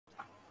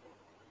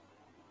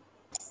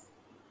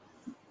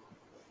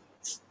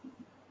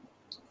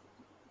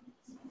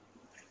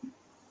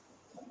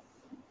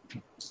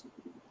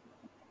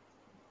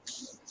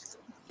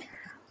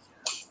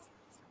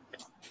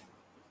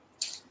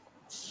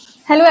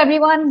Hello,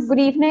 everyone. Good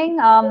evening.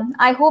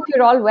 I hope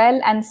you're all well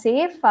and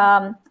safe.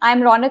 I'm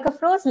Ronak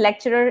Afroz,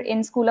 lecturer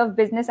in School of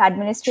Business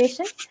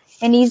Administration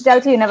in East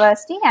Delta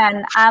University,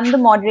 and I'm the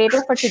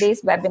moderator for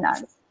today's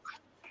webinar.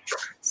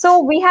 So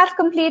we have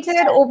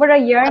completed over a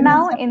year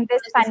now in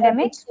this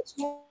pandemic,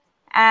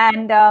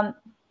 and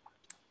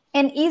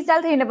in East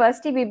Delta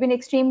University, we've been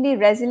extremely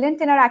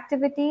resilient in our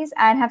activities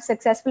and have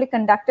successfully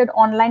conducted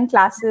online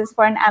classes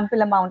for an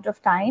ample amount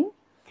of time.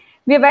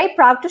 We are very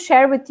proud to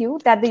share with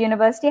you that the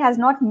university has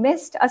not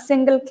missed a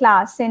single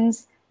class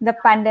since the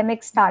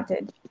pandemic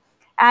started.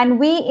 And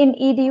we in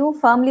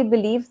EDU firmly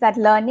believe that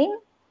learning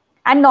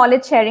and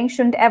knowledge sharing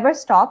shouldn't ever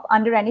stop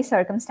under any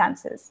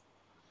circumstances.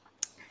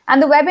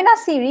 And the webinar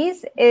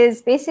series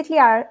is basically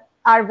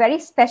our very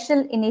special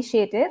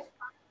initiative,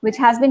 which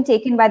has been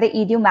taken by the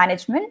EDU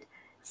management.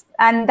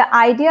 And the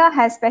idea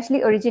has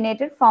specially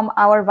originated from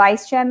our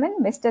vice chairman,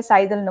 Mr.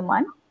 Said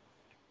Al-Numan.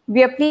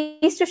 We are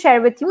pleased to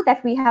share with you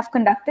that we have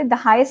conducted the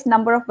highest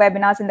number of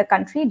webinars in the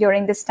country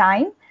during this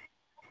time.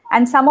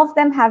 And some of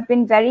them have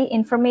been very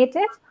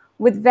informative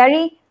with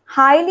very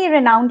highly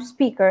renowned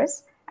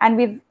speakers. And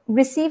we've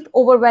received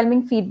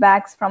overwhelming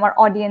feedbacks from our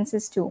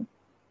audiences too.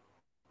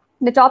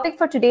 The topic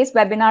for today's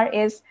webinar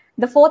is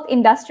the Fourth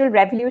Industrial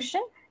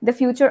Revolution, the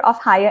Future of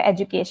Higher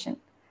Education.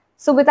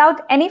 So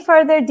without any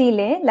further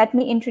delay, let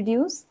me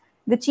introduce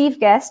the chief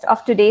guest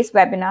of today's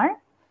webinar.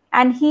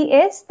 And he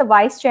is the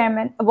Vice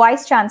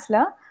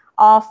Chancellor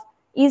of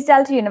East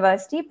Delta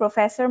University,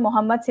 Professor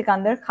Mohammad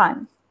Sikandar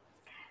Khan.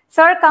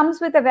 Sir comes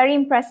with a very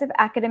impressive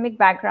academic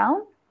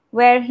background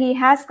where he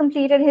has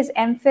completed his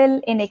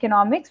MPhil in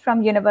economics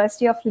from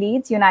University of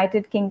Leeds,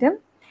 United Kingdom,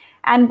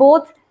 and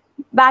both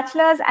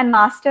bachelor's and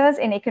master's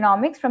in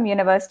economics from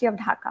University of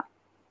Dhaka.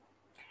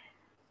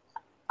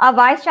 Our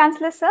Vice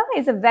Chancellor, sir,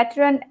 is a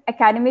veteran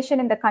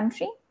academician in the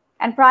country.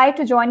 And prior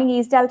to joining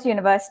East Delta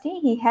University,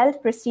 he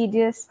held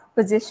prestigious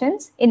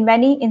positions in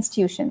many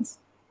institutions.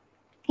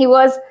 He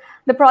was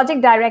the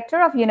project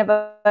director of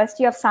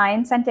University of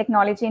Science and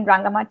Technology in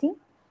Rangamati,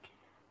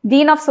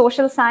 Dean of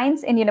Social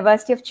Science in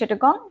University of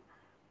Chittagong,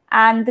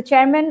 and the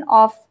chairman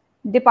of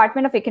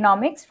Department of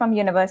Economics from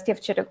University of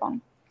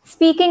Chittagong.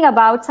 Speaking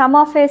about some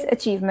of his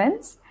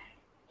achievements,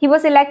 he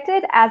was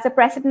elected as the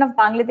president of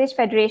Bangladesh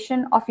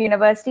Federation of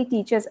University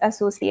Teachers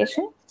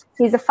Association.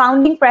 He's the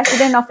founding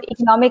president of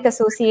Economic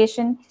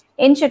Association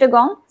in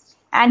Chittagong,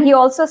 and he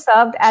also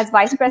served as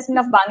vice president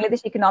of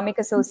Bangladesh Economic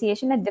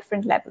Association at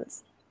different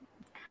levels.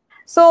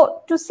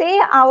 So to say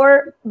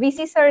our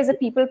VC sir is a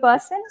people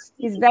person,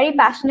 he's very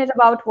passionate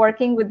about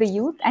working with the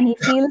youth, and he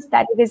feels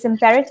that it is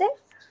imperative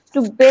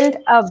to build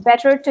a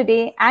better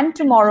today and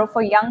tomorrow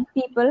for young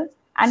people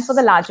and for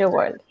the larger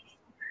world.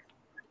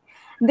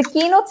 The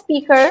keynote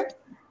speaker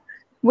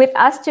with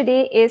us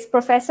today is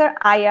Professor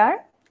IR,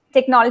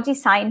 Technology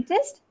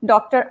Scientist,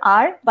 Dr.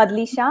 R.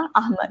 Badli Shah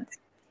Ahmed.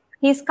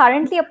 He is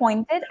currently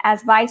appointed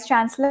as Vice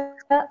Chancellor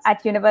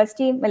at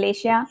University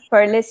Malaysia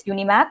Perlis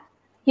UNIMAP.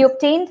 He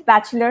obtained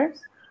Bachelor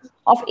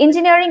of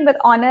Engineering with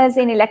honors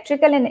in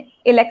Electrical and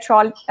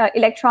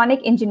Electronic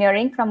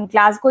Engineering from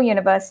Glasgow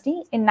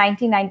University in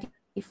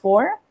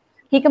 1994.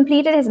 He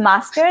completed his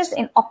Master's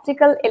in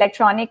Optical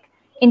Electronic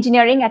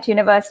Engineering at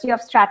University of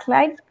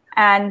Strathclyde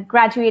and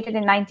graduated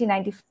in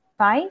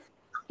 1995.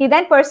 He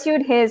then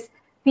pursued his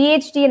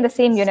PhD in the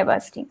same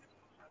university.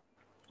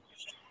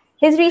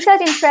 His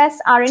research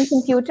interests are in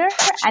computer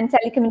and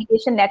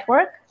telecommunication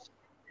network,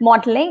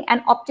 modeling,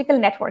 and optical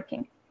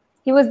networking.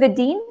 He was the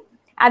dean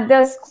at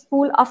the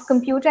School of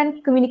Computer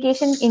and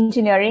Communication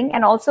Engineering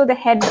and also the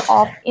head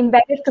of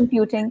Embedded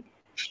Computing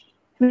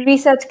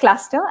Research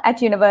Cluster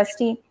at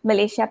University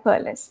Malaysia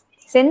Perlis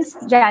since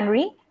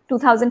January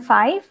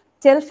 2005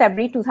 till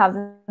February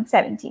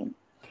 2017.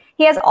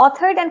 He has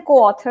authored and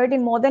co-authored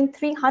in more than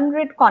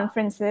 300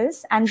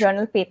 conferences and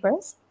journal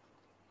papers.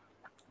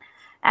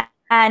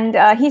 And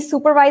he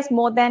supervised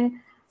more than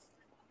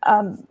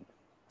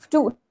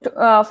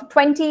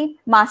 20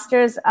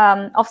 Masters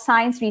of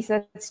Science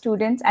research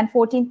students and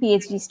 14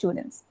 PhD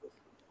students.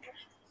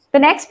 The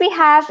next we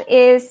have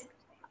is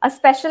a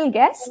special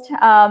guest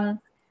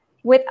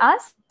with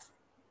us.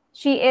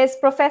 She is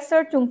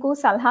Professor Tunku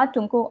Salha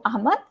Tunku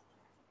Ahmad.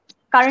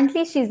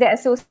 Currently, she's the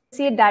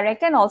Associate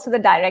Director and also the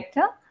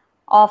Director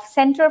of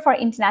Center for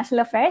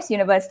International Affairs,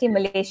 University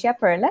Malaysia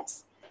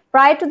Perlis.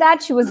 Prior to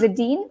that, she was the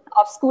Dean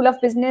of School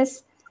of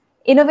Business,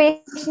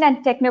 Innovation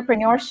and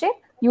Technopreneurship,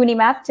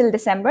 UNIMAP till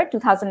December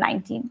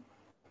 2019.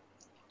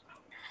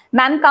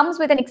 Ma'am comes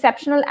with an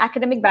exceptional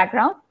academic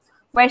background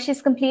where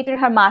she's completed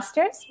her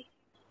Master's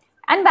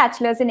and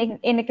Bachelor's in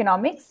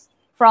Economics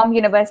from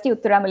University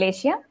Uttara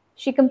Malaysia.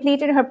 She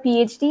completed her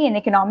PhD in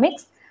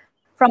Economics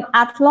from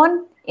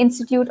Athlone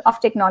Institute of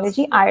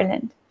Technology,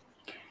 Ireland.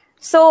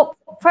 So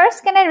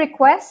first, can I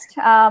request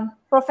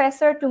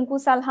Professor Tunku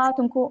Salha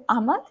Tunku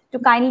Ahmad to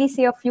kindly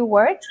say a few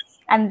words,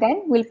 and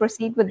then we'll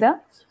proceed with the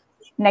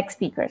next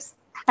speakers.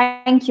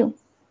 Thank you.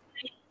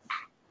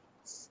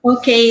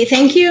 Okay,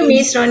 thank you,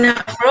 Ms. Rona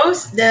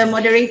Afroz, the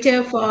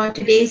moderator for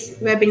today's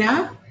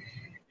webinar.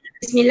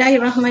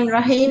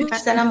 Bismillahirrahmanirrahim.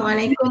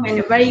 Assalamualaikum and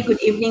a very good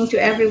evening to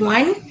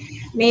everyone.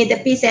 May the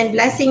peace and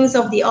blessings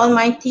of the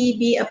Almighty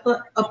be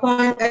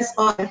upon us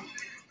all.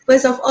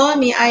 First of all,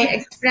 may I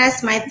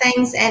express my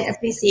thanks and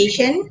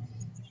appreciation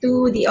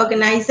to the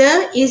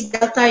organizer, East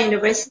Delta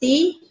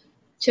University,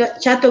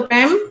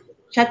 Chattogram,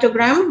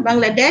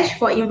 Bangladesh,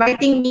 for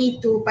inviting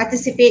me to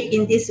participate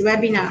in this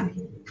webinar.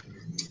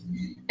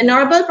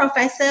 Honorable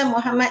Professor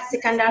Muhammad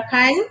Sikandar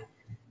Khan,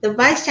 the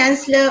Vice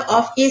Chancellor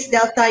of East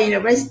Delta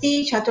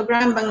University,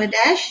 Chattogram,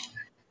 Bangladesh,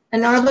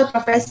 Honorable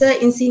Professor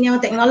in Senior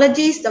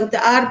Technologies, Dr.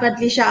 R.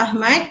 Badli Shah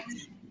Ahmad,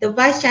 the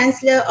Vice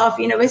Chancellor of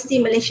University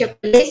Malaysia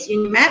Police,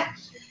 UNIMAP,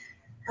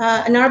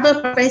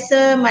 Honorable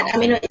Professor Mat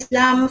Aminul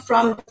Islam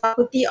from the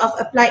Faculty of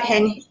Applied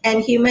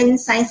and Human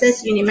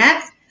Sciences,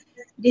 UNIMAP,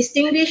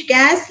 distinguished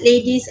guests,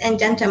 ladies and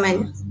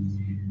gentlemen.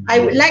 I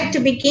would like to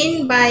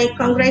begin by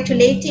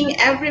congratulating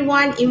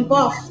everyone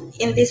involved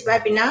in this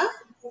webinar,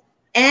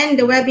 and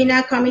the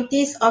webinar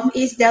committees of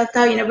East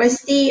Delta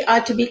University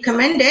are to be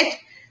commended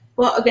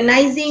for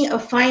organizing a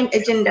fine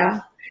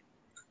agenda.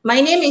 My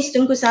name is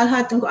Tunku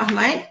Salha Tunku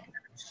Ahmad,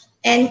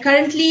 and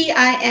currently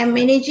I am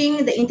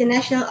managing the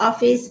international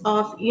office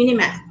of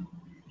UNIMAP,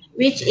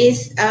 which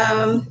is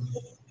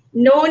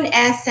known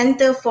as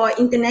Center for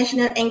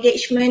International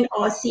Engagement,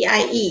 or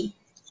CIE.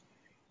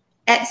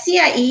 At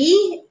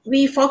CIE,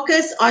 we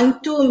focus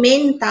on two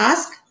main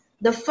tasks.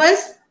 The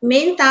first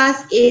main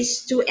task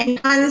is to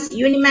enhance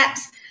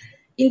UNIMAP's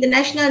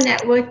international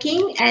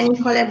networking and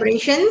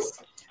collaborations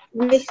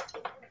with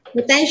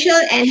potential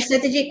and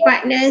strategic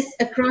partners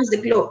across the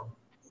globe.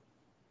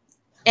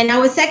 And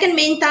our second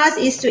main task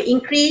is to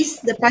increase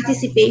the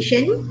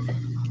participation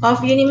of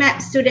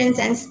UNIMAP students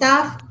and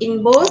staff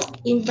in both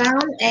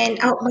inbound and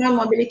outbound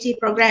mobility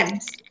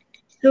programs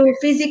through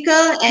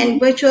physical and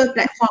virtual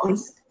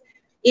platforms.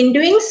 In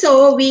doing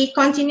so, we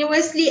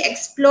continuously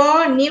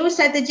explore new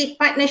strategic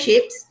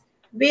partnerships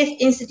with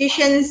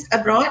institutions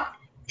abroad,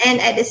 and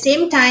at the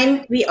same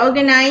time, we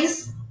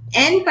organize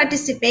and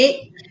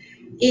participate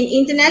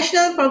in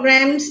international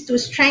programs to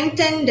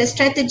strengthen the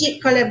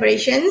strategic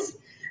collaborations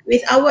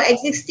with our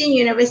existing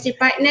university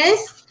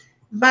partners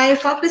by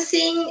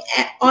focusing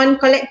on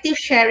collective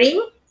sharing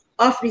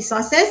of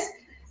resources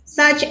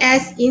such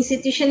as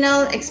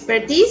institutional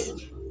expertise,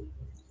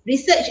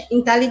 research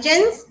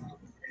intelligence,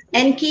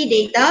 and key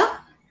data,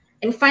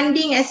 and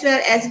funding as well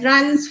as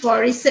grants for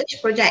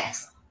research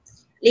projects.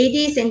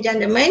 Ladies and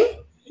gentlemen,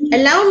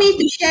 allow me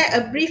to share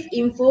a brief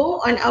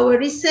info on our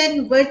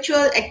recent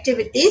virtual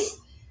activities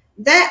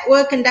that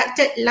were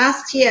conducted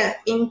last year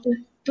in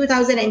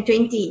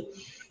 2020.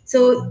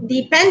 So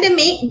the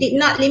pandemic did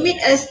not limit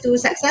us to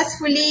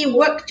successfully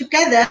work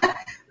together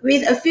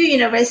with a few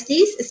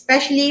universities,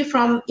 especially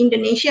from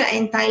Indonesia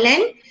and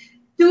Thailand,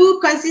 to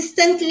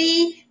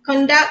consistently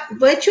conduct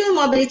virtual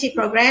mobility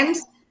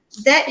programs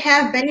that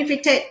have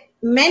benefited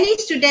many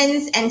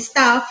students and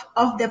staff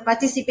of the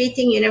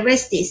participating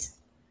universities.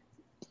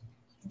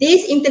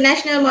 These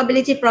international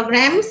mobility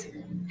programs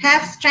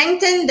have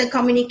strengthened the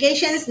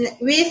communications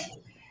with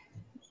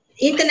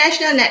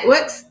international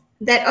networks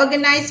that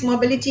organize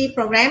mobility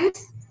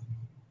programs.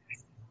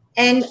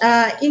 And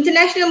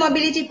international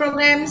mobility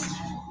programs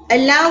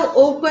allow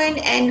open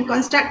and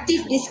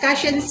constructive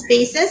discussion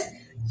spaces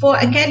for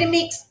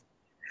academics,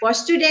 for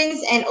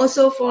students, and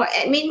also for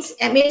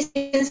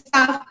administration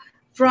staff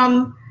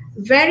from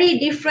very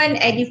different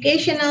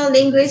educational,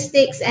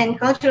 linguistics, and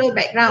cultural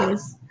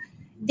backgrounds.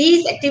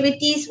 These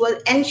activities will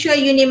ensure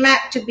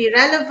UNIMAP to be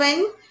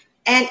relevant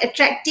and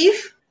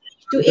attractive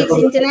to its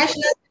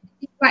international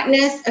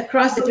partners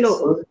across the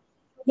globe.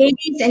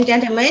 Ladies and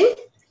gentlemen,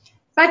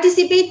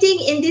 participating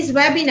in this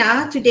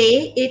webinar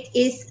today,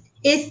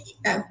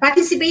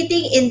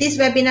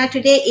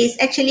 is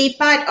actually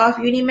part of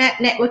UNIMAP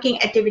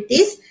networking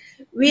activities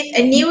with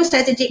a new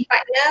strategic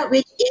partner,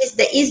 which is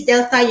the East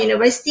Delta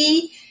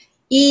University,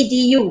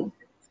 EDU.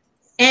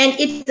 And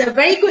it's a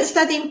very good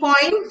starting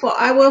point for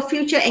our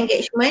future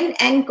engagement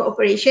and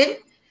cooperation,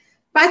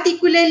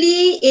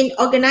 particularly in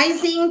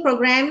organizing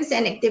programs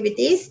and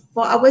activities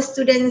for our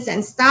students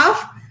and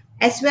staff,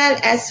 as well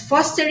as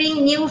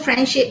fostering new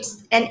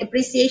friendships and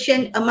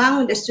appreciation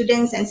among the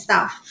students and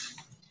staff.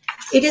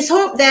 It is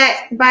hoped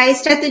that by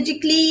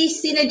strategically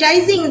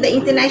synergizing the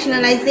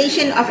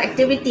internationalization of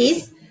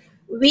activities,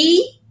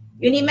 we,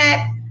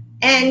 UNIMAP,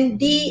 and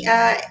the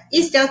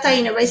East Delta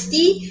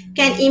University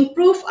can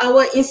improve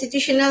our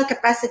institutional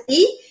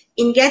capacity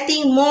in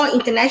getting more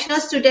international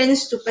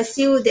students to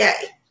pursue their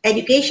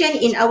education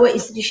in our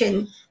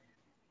institution.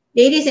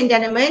 Ladies and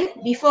gentlemen,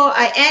 before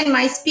I end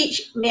my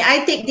speech, may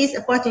I take this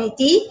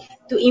opportunity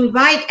to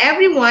invite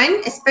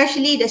everyone,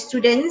 especially the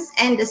students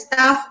and the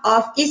staff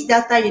of East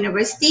Delta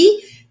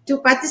University, to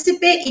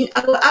participate in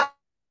our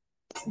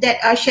updates that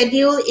are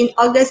scheduled in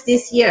August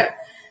this year,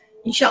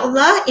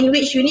 inshallah, in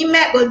which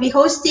UNIMAP will be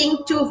hosting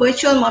two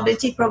virtual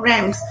mobility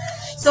programs.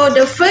 So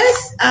the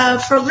first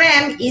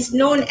program is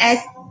known as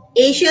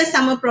Asia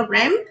Summer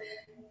Program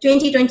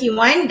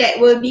 2021 that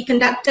will be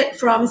conducted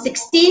from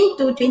 16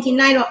 to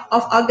 29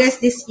 of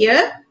August this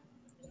year.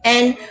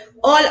 And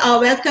all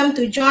are welcome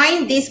to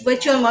join this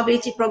virtual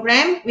mobility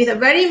program with a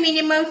very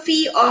minimum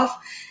fee of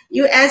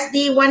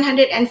USD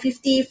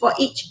 150 for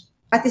each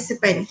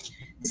participant.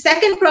 The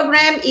second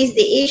program is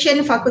the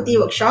Asian Faculty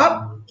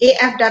Workshop,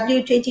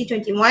 AFW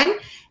 2021,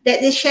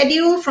 that is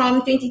scheduled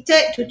from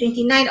 23rd to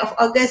 29th of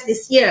August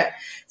this year.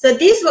 So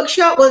this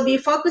workshop will be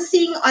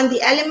focusing on the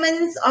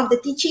elements of the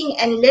teaching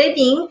and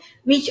learning,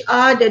 which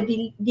are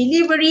the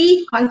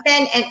delivery,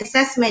 content, and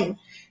assessment.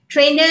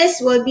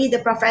 Trainers will be the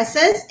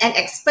professors and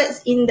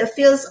experts in the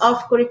fields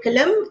of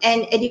curriculum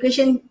and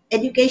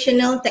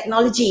educational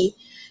technology.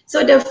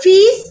 So the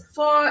fees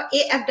for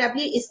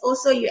AFW is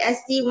also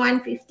USD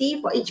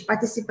 150 for each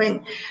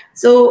participant.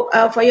 So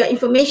for your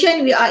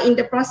information, we are in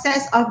the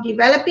process of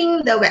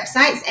developing the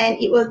websites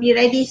and it will be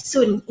ready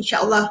soon,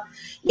 inshallah.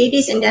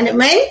 Ladies and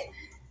gentlemen,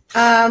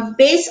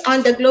 based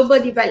on the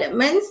global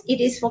developments, it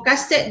is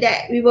forecasted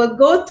that we will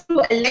go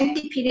through a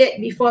lengthy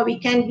period before we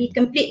can be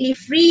completely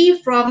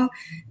free from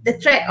the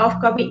threat of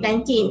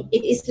COVID-19.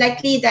 It is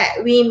likely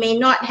that we may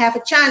not have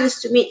a chance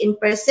to meet in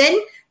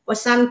person for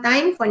some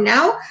time for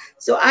now.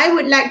 So I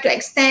would like to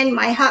extend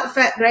my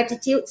heartfelt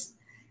gratitude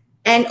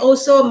and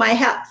also my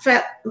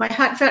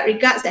heartfelt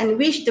regards and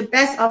wish the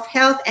best of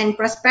health and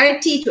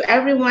prosperity to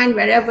everyone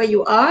wherever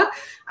you are.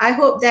 I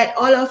hope that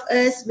all of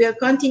us will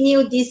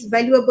continue this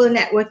valuable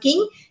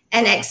networking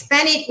and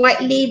expand it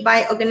widely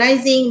by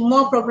organizing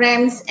more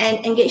programs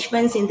and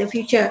engagements in the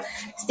future.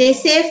 Stay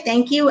safe,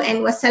 thank you, and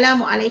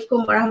wassalamu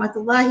alaikum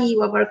warahmatullahi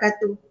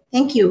wabarakatuh.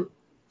 Thank you.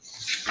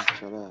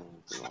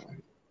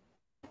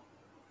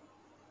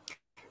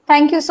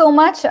 Thank you so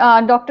much,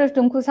 Dr.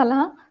 Tunku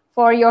Salaha,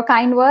 for your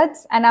kind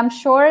words. And I'm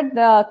sure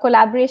the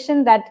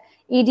collaboration that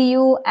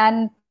EDU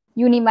and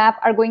UNIMAP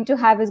are going to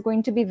have is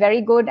going to be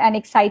very good and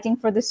exciting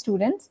for the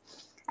students.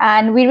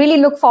 And we really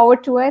look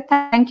forward to it.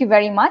 Thank you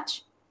very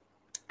much.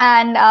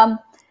 And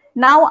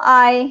now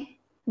I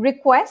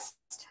request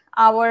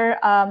our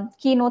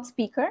keynote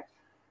speaker,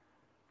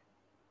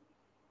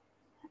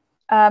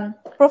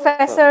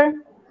 Professor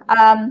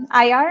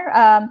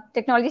IR,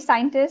 technology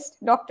scientist,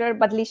 Dr.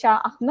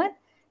 Badlisha Ahmed,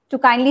 to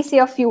kindly say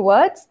a few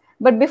words.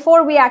 But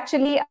before we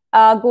actually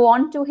go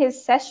on to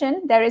his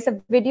session, there is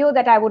a video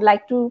that I would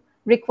like to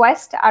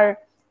request our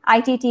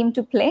IT team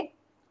to play,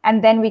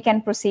 and then we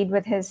can proceed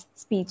with his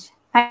speech.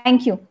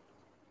 Thank you.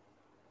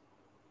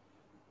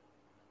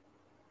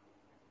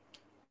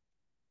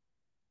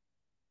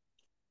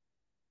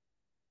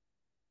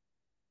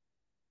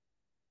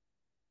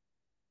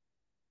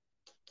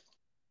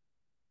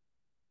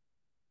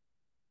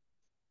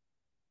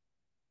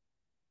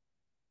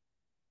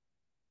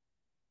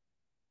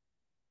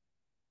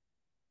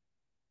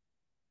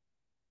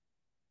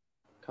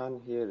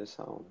 Can't hear the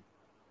sound.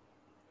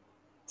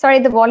 Sorry,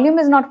 the volume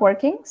is not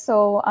working.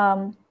 So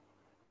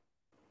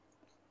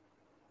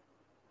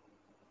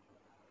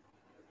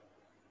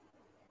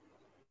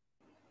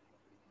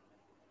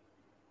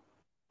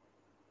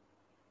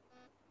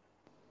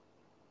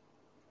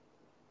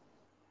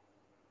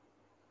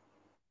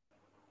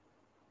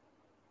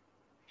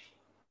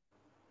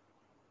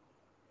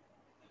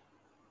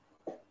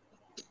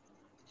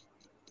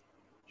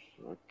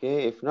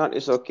Okay, if not,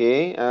 it's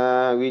okay.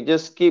 We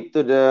just skip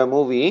to the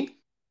movie.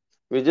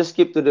 We just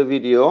skip to the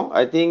video.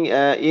 I think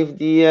if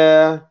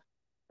the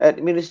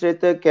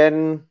administrator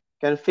can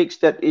fix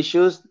that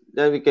issues,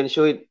 then we can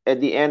show it at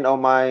the end of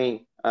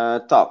my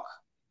talk.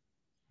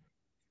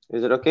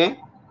 Is it okay?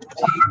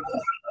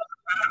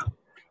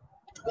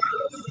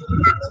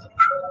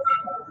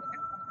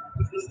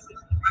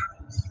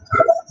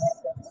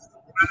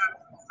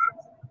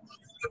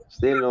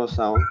 Still no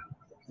sound.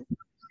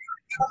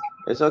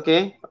 It's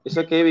okay. It's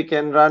okay. We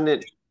can run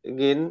it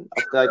again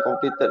after I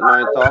completed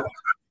my talk.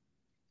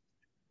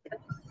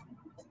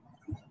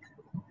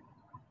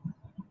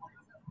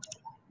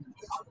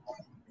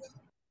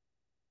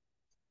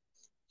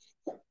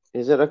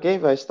 Is it okay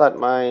if I start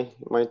my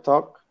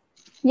talk?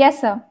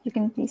 yes, sir. You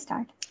can please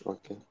start.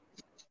 Okay.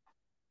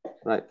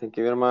 Right. Thank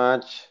you very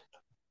much.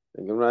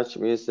 Thank you very much,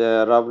 Ms.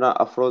 Ravna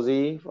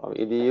Afrozi from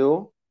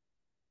EDU.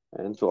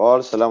 And to all,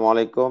 Assalamu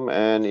alaikum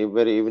and a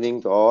very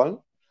evening to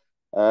all.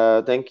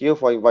 Thank you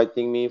for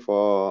inviting me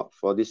for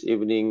this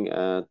evening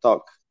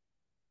talk.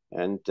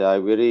 And I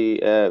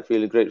really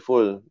feel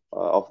grateful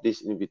of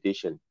this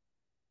invitation.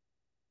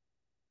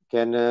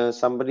 Can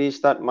somebody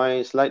start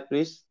my slide,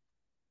 please?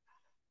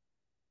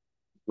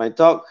 My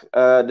talk,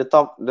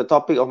 the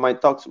topic of my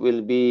talks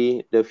will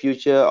be the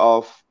future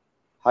of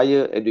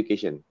higher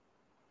education.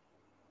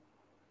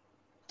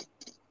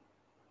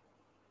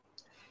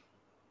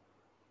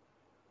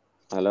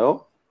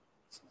 Hello?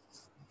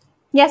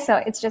 Yes,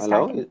 sir. It's just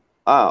Hello? starting.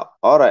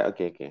 All right.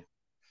 Okay.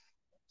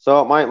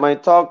 So my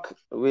talk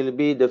will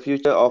be the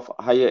future of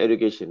higher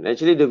education.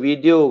 Actually, the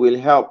video will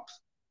help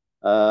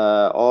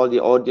all the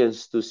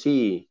audience to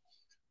see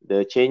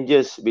the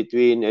changes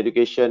between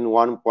education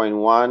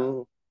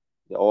 1.1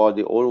 or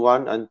the old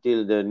one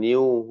until the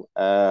new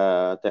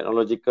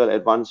technological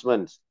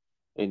advancements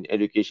in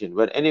education.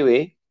 But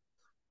anyway,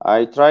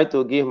 I try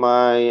to give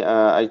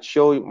I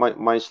show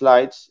my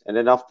slides, and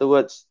then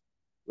afterwards,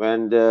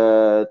 when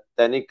the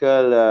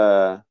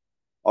technical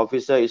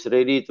officer is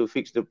ready to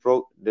fix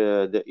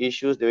the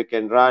issues, they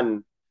can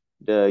run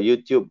the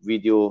YouTube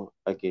video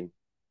again.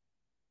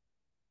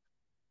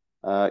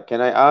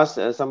 Can I ask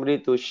somebody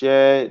to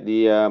share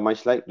the my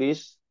slide,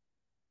 please?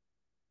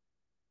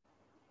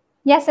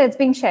 Yes, sir, it's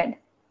being shared.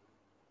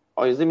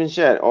 Oh, is it being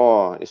shared?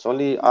 Oh, it's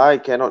only I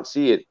cannot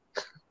see it.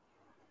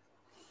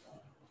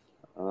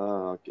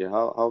 Okay,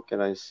 how can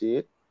I see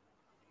it?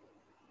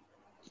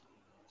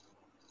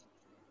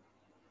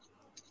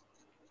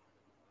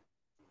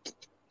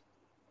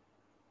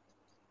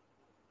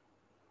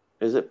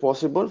 Is it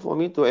possible for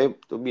me to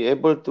be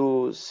able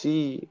to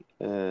see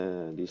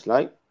the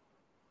slide?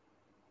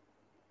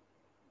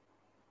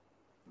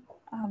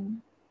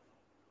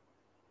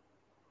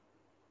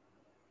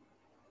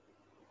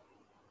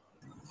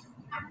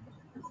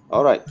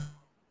 All right.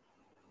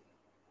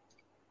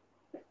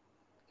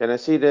 Can I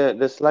see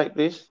the slide,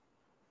 please?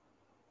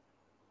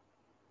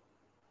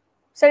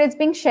 Sir, it's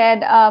being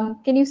shared.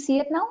 Can you see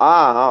it now?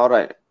 All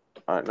right.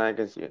 All right, now I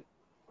can see it.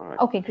 All right.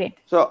 Okay, great.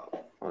 So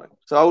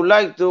I would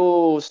like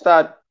to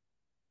start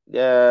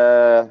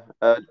a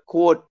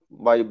quote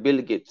by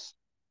Bill Gates.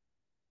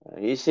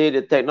 He said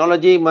the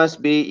technology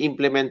must be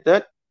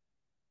implemented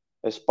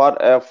as part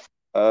of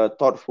a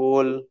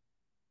thoughtful,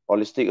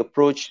 holistic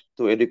approach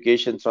to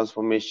education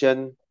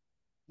transformation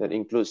that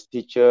includes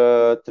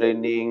teacher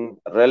training,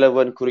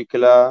 relevant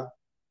curricula,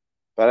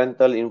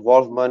 parental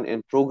involvement,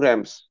 and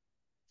programs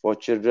for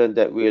children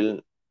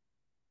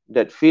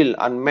that feel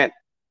unmet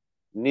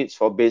needs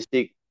for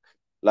basic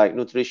like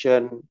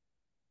nutrition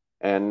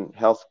and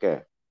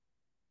healthcare.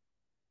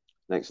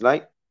 Next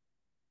slide.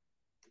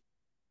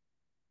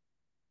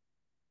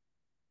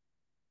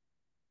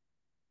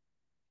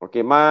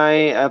 Okay,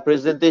 my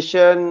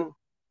presentation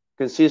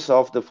consists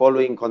of the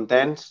following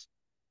contents.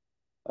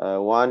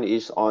 One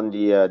is on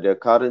the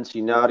current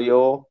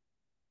scenario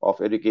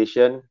of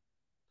education,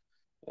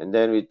 and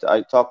then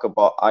I talk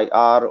about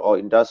IR or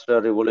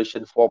Industrial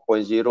Revolution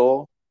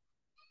 4.0,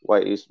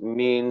 what it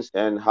means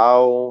and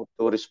how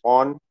to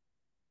respond,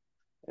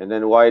 and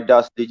then why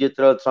does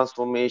digital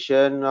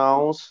transformation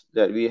now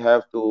that we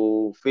have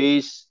to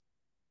face,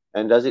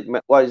 and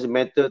what is it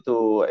matter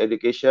to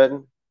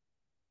education,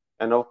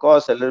 and of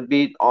course a little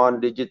bit on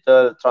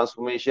digital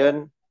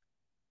transformation,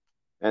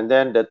 and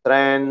then the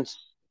trends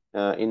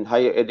in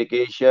higher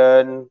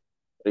education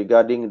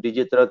regarding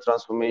digital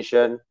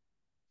transformation,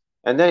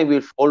 and then it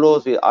will follow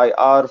with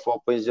IR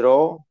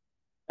 4.0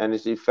 and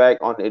its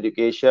effect on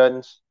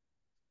education.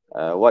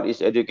 What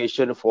is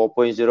education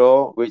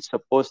 4.0, which is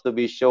supposed to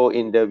be shown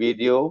in the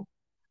video,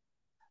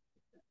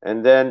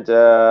 and then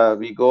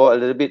we go a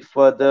little bit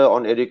further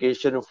on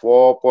education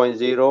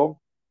 4.0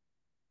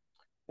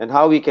 and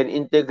how we can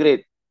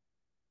integrate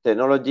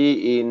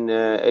technology in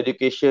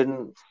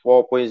education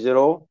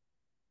 4.0,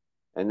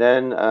 and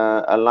then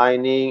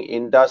aligning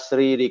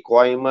industry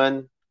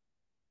requirement,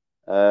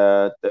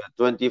 the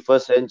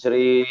 21st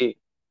century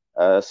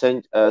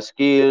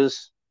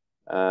skills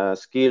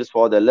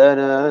for the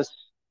learners,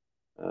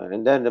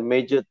 and then the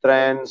major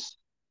trends,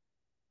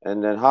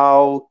 and then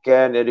how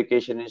can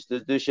education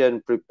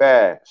institution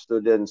prepare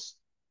students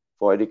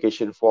for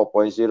education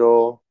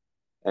 4.0.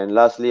 And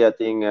lastly, I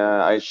think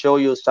I show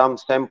you some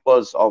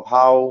samples of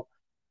how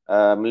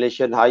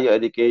Malaysian Higher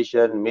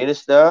Education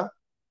Minister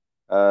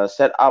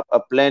set up a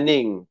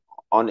planning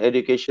on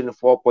education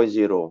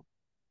 4.0.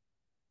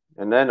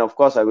 And then, of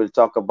course, I will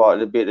talk about a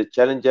little bit the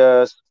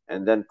challenges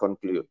and then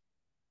conclude.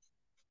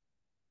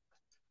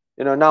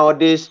 You know,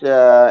 nowadays,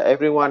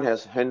 everyone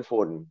has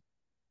handphone.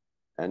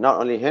 And not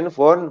only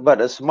handphone,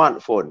 but a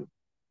smartphone.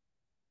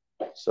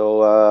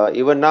 So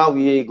even now,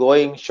 we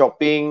going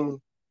shopping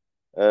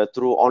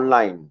through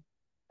online.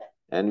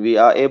 And we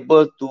are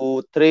able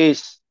to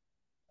trace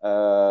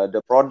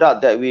the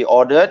product that we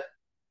ordered,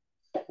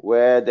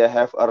 where they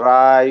have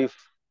arrived,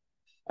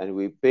 and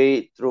we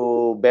paid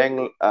through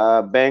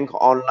bank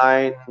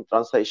online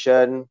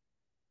transaction,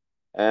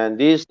 and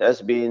this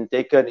has been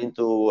taken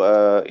into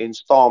in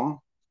Storm,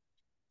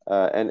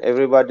 and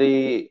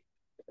everybody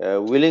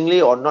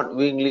willingly or not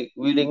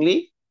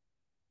willingly,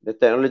 the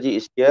technology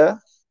is here,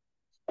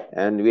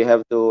 and we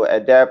have to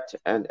adapt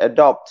and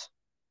adopt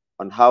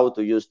on how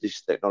to use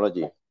this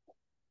technology.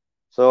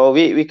 So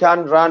we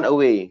can't run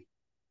away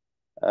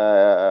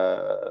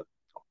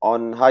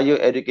on higher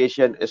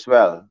education as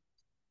well,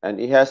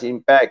 and it has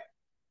impact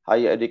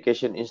higher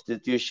education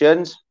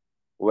institutions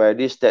where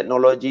this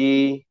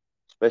technology,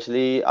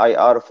 especially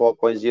IR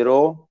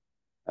 4.0,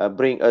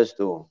 bring us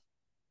to.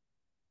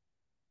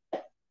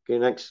 Okay,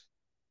 next.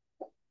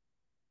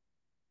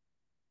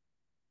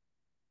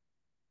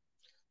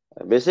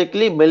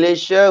 Basically,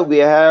 Malaysia, we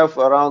have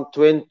around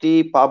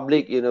 20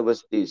 public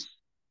universities,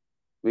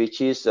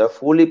 which is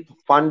fully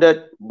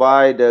funded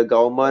by the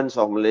governments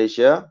of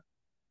Malaysia.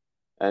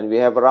 And we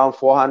have around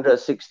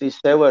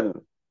 467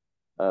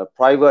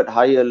 private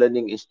higher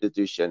learning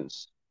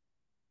institutions.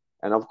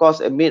 And of course,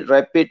 amid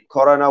rapid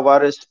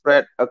coronavirus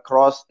spread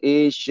across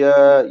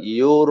Asia,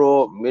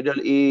 Europe,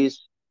 Middle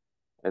East,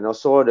 and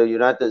also the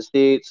United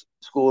States,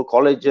 school,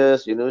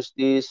 colleges,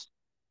 universities,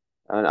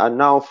 and are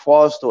now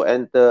forced to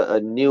enter a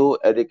new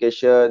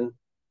education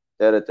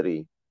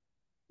territory,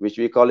 which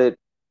we call it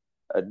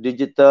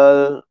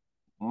digital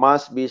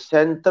must be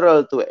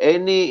central to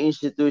any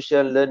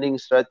institution learning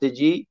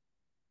strategy,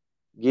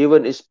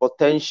 given its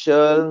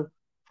potential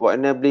for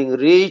enabling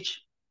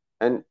reach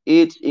and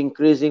its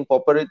increasing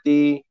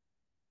popularity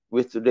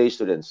with today's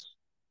students.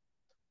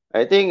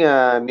 I think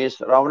Ms.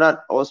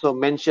 Raunat also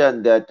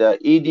mentioned that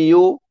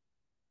EDU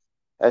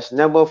has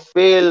never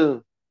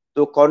failed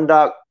to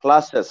conduct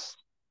classes,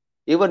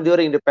 even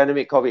during the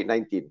pandemic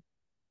COVID-19.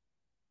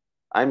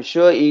 I'm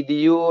sure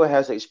EDU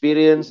has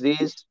experienced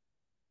this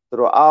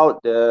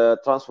throughout the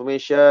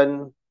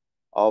transformation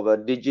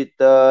of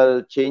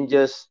digital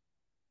changes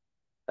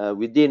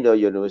within the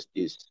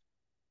universities.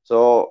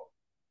 So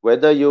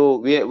whether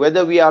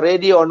we are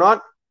ready or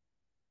not,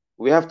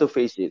 we have to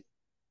face it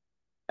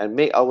and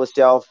make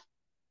ourselves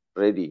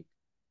ready.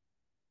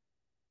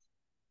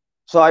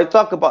 So I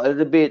talk about a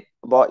little bit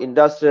about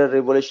Industrial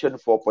Revolution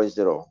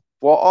 4.0.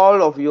 For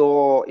all of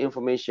your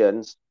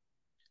informations,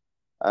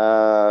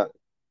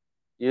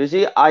 you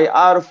see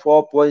IR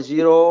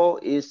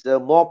 4.0 is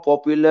more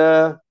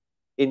popular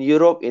in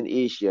Europe and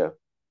Asia.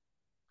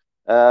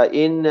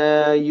 In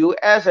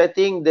US, I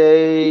think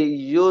they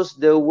use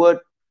the word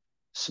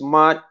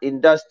smart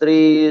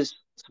industries,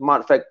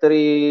 smart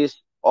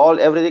factories,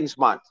 everything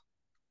smart.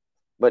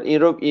 But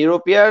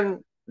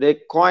European, they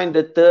coined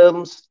the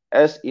terms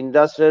as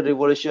Industrial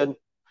Revolution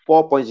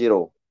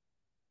 4.0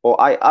 or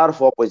IR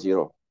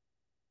 4.0.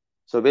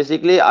 So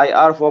basically,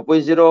 IR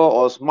 4.0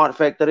 or smart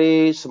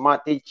factory,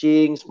 smart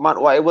teaching, smart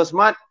whatever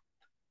smart,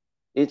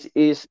 it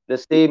is the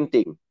same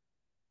thing.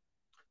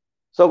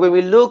 So when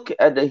we look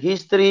at the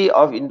history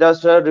of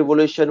Industrial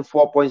Revolution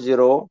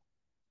 4.0,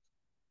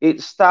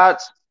 it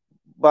starts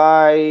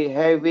by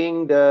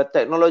having the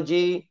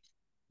technology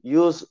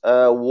use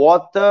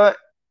water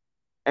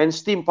and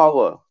steam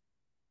power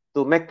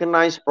to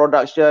mechanize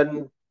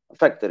production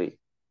factory.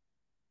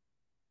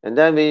 And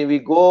then when we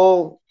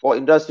go for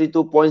Industry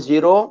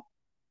 2.0,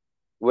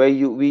 where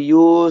we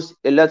use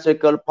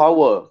electrical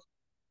power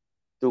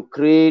to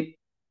create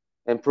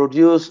and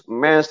produce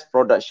mass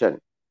production.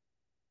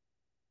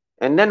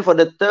 And then for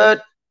the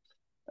third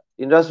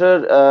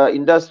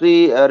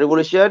industry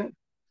revolution,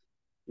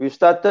 we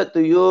started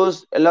to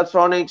use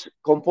electronics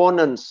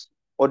components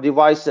or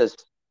devices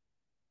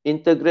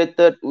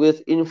integrated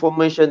with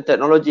information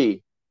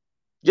technology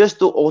just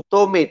to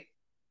automate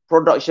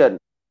production,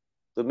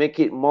 to make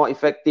it more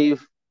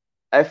effective,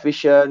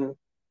 efficient,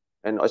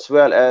 and as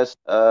well as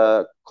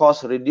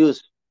cost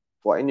reduced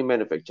for any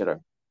manufacturer.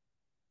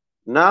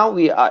 Now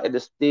we are at the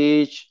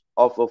stage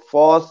of a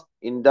fourth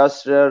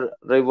industrial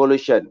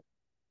revolution,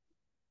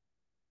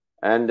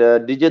 and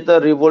the digital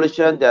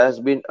revolution that has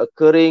been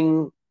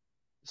occurring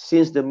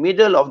since the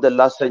middle of the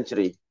last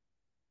century.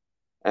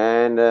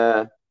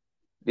 And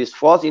this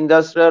fourth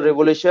industrial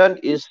revolution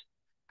is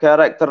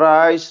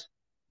characterized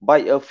by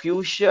a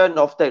fusion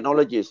of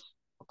technologies,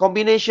 a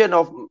combination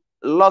of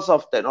lots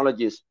of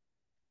technologies.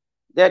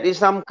 There is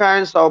some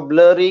kinds of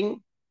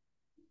blurring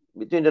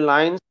between the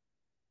lines,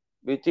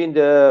 between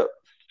the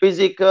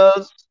physical,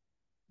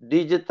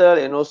 digital,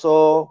 and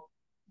also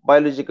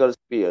biological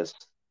spheres.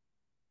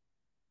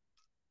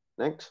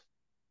 Next.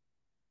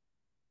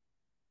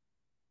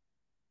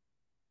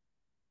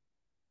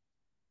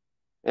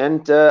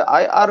 And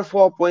IR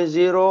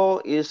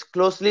 4.0 is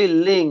closely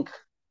linked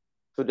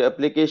to the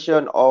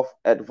application of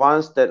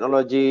advanced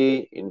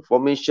technology,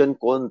 information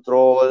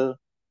control,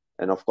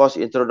 and of course,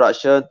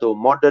 introduction to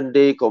modern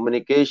day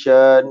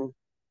communication,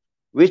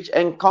 which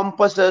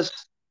encompasses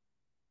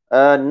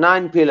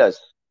 9 pillars.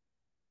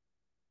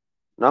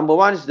 Number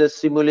one is the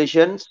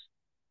simulations.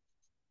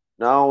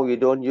 Now we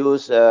don't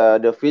use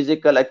the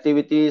physical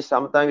activities.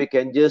 Sometimes we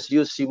can just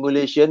use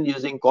simulation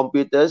using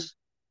computers.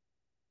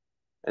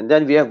 And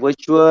then we have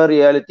virtual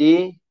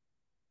reality.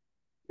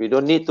 We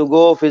don't need to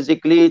go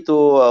physically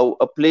to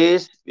a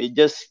place. We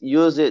just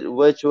use it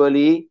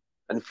virtually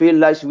and feel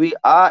like we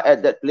are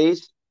at that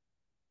place.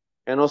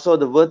 And also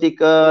the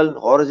vertical,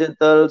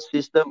 horizontal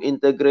system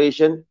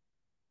integration.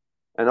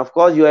 And of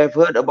course, you have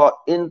heard about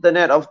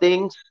Internet of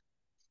Things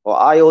or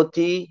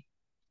IoT.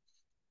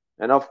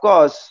 And of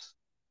course,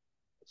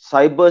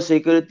 cyber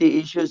security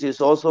issues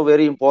is also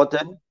very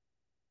important,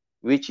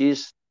 which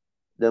is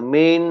the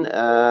main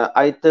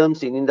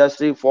items in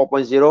Industry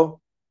 4.0.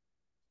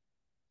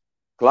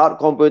 Cloud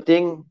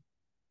computing,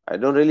 I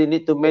don't really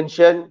need to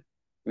mention.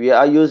 We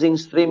are using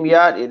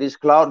StreamYard. It is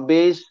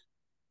cloud-based.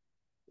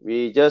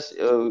 We just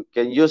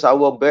can use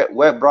our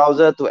web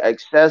browser to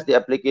access the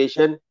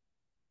application.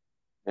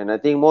 And I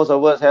think most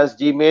of us has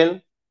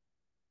Gmail.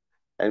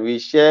 And we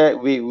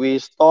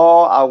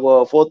store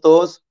our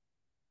photos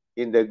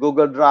in the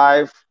Google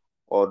Drive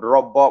or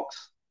Dropbox.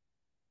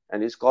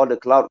 And it's called the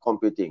cloud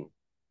computing.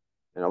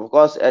 And of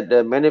course, at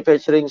the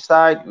manufacturing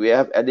side, we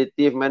have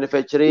additive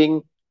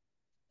manufacturing.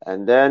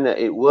 And then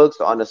it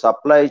works on the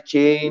supply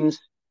chains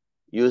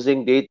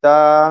using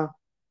data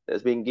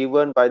that's been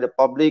given by the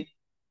public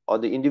or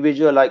the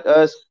individual like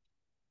us.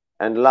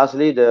 And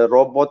lastly, the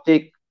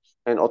robotic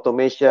and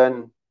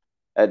automation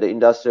at the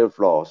industrial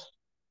floors.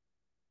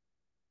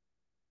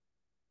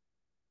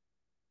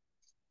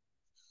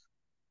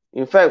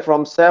 In fact,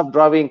 from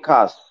self-driving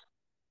cars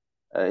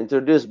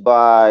introduced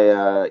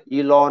by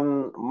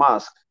Elon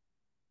Musk,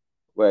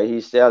 where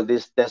he sells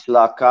these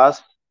Tesla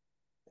cars,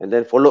 and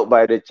then followed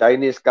by the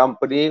Chinese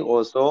company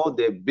also,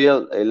 they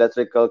build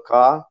electrical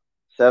car,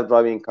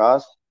 self-driving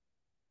cars,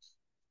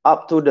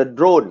 up to the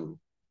drone,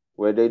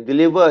 where they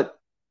delivered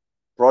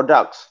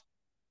products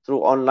through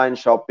online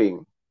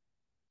shopping.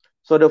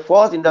 So the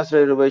fourth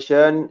industrial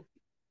revolution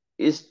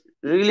is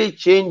really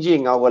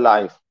changing our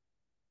life,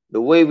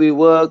 the way we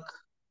work,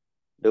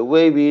 the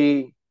way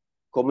we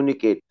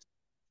communicate.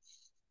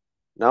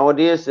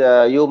 Nowadays,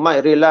 you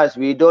might realize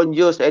we don't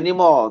use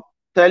anymore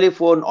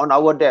telephone on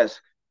our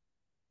desk.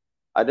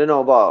 I don't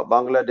know about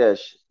Bangladesh,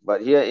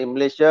 but here in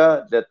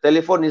Malaysia, the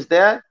telephone is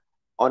there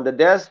on the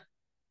desk,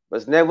 but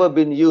it's never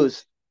been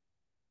used.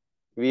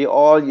 We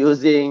all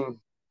using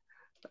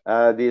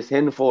this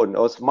handphone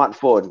or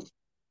smartphone.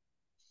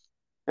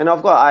 And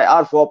of course,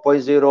 IR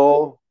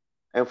 4.0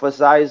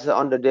 emphasizes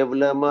on the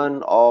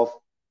development of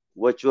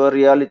virtual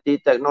reality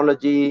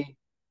technology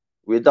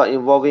without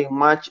involving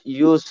much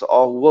use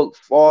of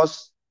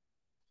workforce.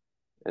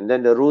 And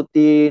then the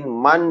routine,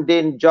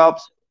 mundane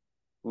jobs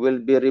will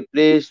be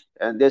replaced,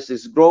 and there's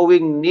this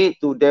growing need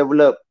to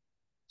develop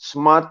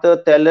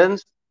smarter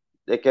talents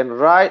that can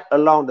ride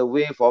along the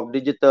wave of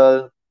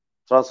digital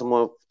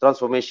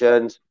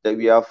transformations that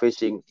we are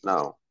facing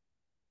now.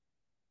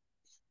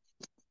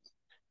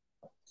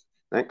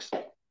 Next.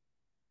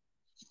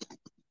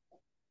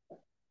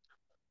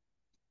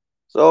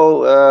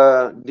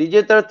 So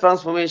digital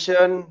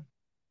transformation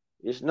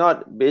is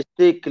not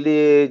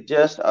basically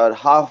just a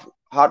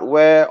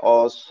hardware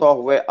or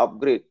software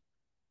upgrade,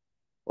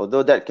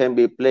 although that can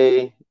be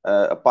play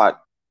a part.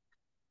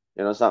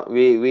 You know,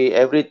 we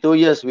every 2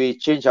 years we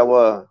change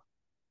our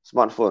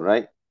smartphone,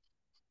 right?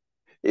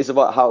 It's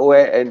about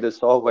hardware and the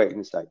software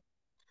inside.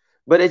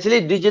 But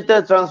actually,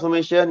 digital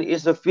transformation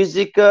is a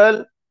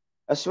physical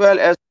as well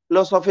as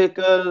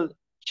philosophical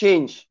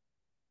change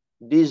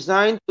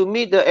designed to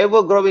meet the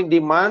ever-growing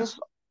demands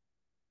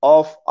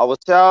of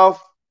ourselves,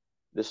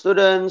 the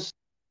students,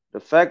 the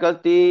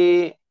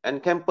faculty,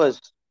 and campus,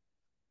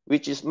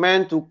 which is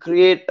meant to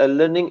create a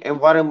learning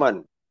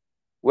environment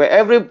where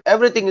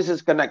everything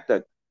is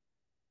connected.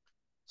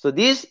 So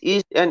this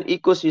is an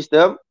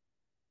ecosystem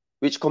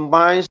which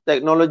combines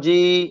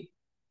technology,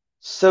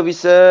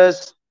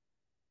 services,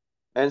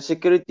 and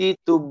security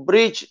to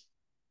bridge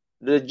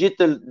the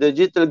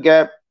digital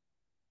gap,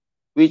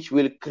 which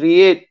will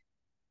create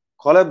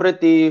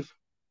collaborative,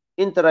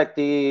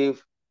 interactive,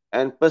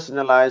 and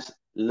personalized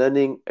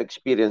learning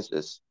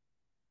experiences.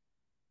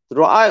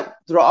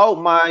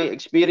 Throughout my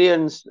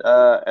experience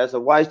as a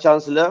Vice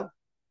Chancellor,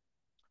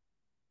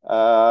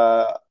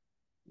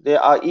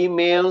 there are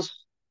emails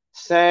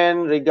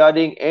sent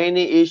regarding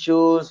any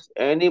issues,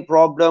 any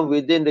problem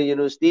within the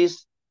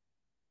universities.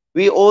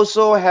 We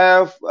also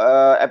have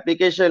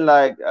application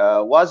like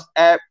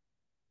WhatsApp,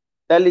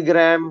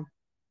 Telegram,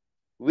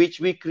 which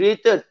we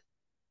created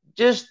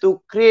just to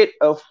create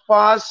a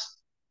fast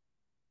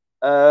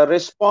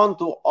response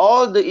to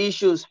all the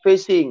issues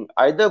facing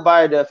either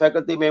by the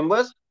faculty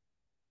members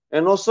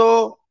and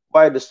also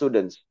by the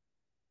students.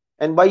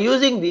 And by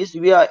using this,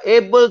 we are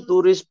able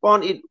to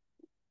respond it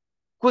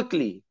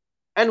quickly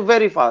and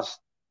very fast.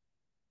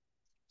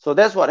 So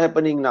that's what's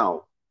happening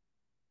now.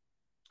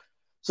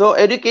 So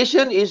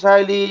education is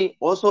highly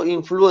also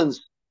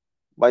influenced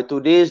by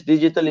today's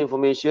digital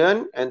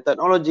information and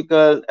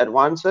technological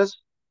advances.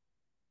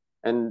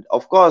 And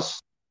of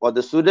course, for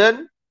the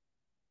student,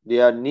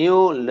 their new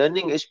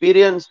learning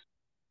experience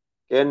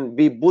can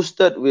be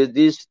boosted with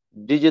these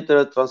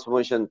digital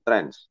transformation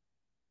trends,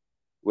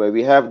 where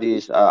we have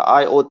this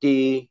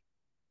IoT,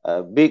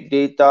 big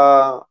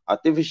data,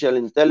 artificial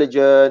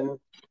intelligence,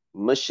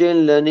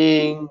 machine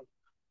learning,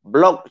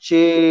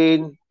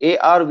 blockchain,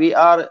 AR,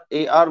 VR,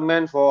 AR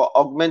meant for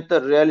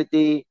augmented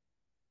reality,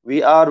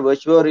 VR,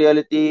 virtual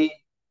reality,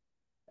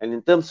 and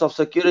in terms of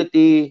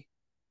security,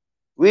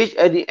 which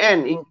at the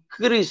end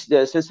increase the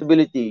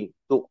accessibility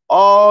to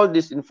all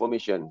these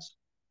informations.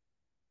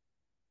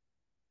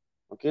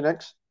 Okay,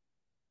 next.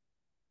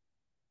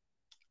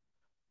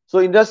 So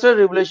Industrial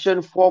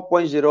Revolution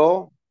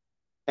 4.0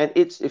 and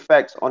its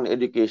effects on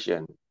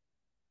education.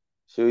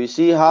 So you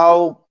see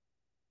how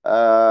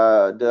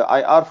the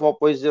IR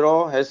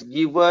 4.0 has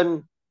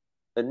given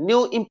a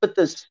new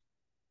impetus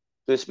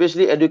to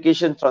especially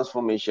education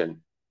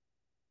transformation.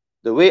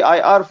 The way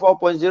IR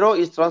 4.0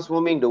 is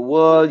transforming the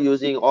world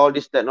using all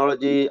this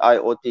technology,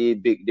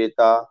 IoT, big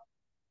data,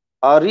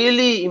 are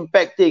really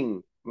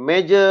impacting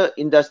major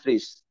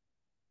industries.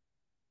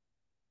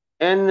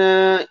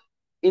 And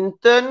in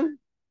turn,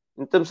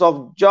 in terms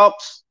of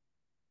jobs,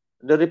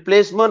 the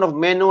replacement of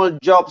manual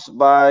jobs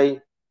by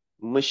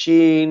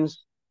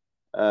machines,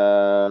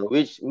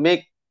 which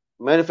make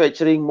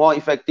manufacturing more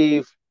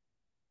effective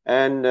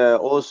and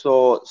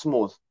also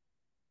smooth.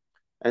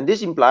 And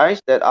this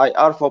implies that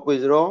IR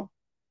 4.0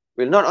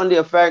 will not only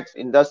affect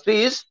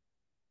industries,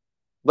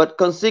 but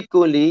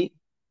consequently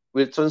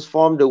will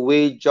transform the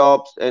way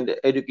jobs and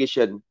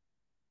education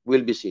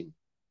will be seen.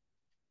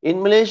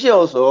 In Malaysia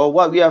also,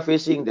 what we are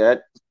facing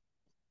that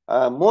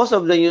most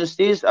of the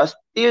universities are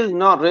still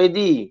not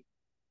ready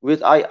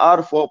with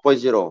IR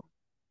 4.0.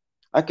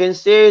 I can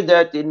say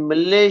that in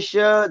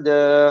Malaysia,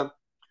 the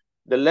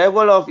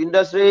level of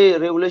industry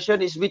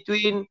revolution is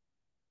between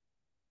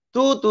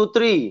 2 to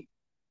 3,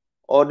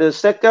 or the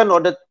second or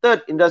the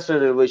third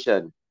industrial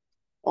revolution.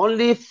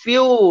 Only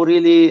few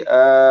really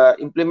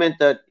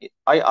implemented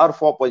IR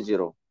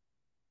 4.0.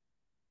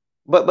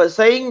 But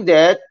saying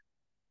that,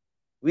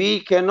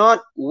 we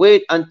cannot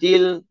wait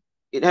until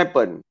it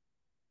happens.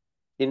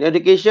 In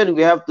education,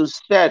 we have to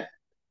set,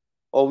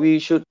 or we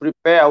should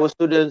prepare our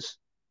students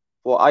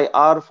for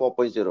IR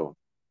 4.0.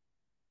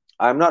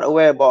 I'm not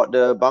aware about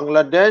the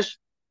Bangladesh.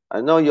 I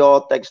know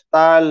your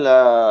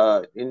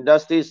textile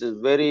industries is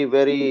very,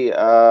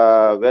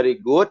 very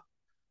good.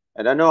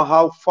 And I know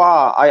how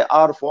far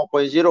IR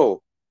 4.0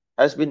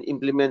 has been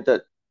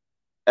implemented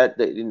at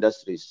the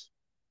industries.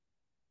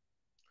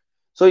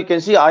 So you can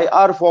see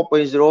IR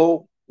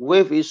 4.0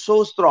 wave is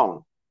so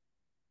strong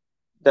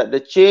that the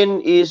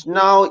change is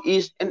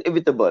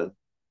inevitable.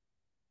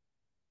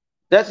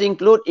 That's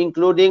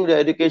including the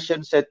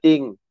education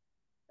setting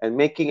and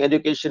making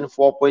education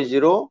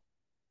 4.0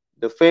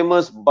 the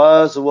famous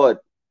buzzword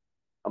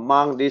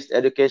among these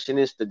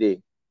educationists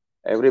today.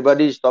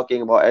 Everybody is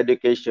talking about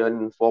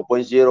education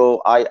 4.0,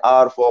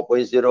 IR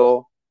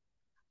 4.0.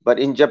 But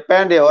in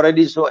Japan, they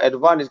already so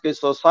advanced.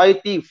 It's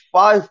society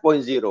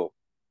 5.0.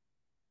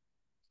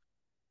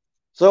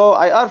 So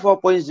IR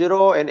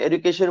 4.0 and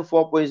education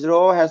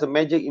 4.0 has a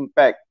major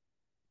impact,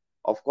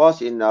 of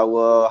course, in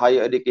our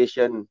higher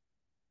education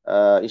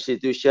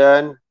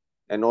institution,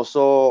 and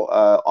also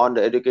on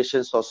the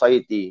education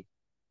society,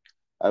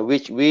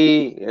 which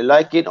we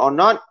like it or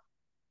not,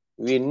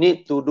 we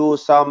need to do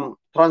some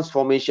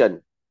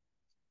transformation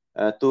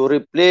to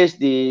replace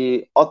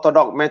the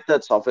orthodox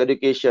methods of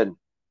education,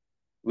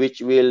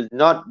 which will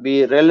not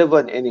be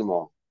relevant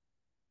anymore.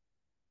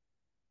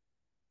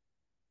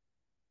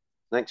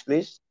 Next,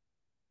 please.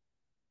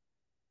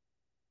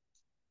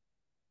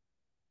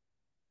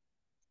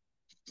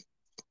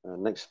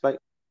 Next slide.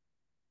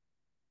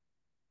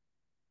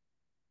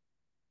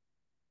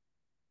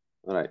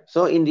 All right.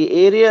 So in the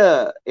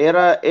era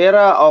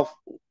of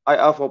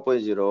IR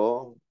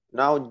 4.0,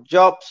 now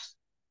jobs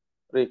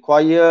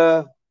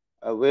require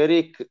a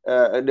very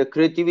the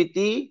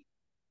creativity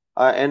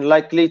and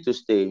likely to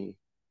stay.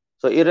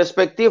 So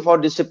irrespective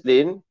of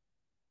discipline,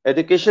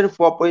 education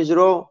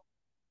 4.0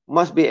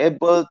 must be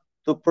able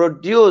to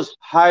produce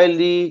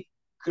highly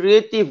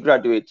creative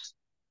graduates,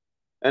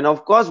 and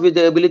of course with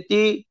the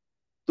ability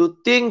to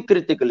think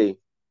critically.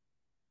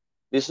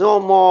 There's no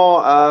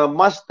more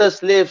master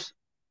slaves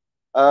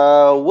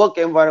work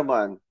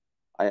environment.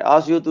 I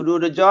ask you to do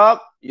the job,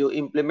 you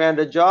implement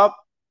the job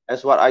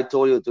as what I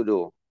told you to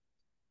do.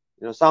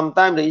 You know,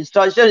 sometimes the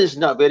instruction is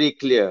not very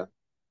clear,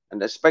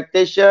 and the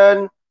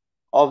expectation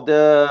of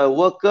the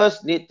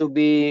workers need to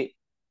be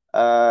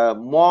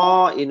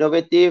more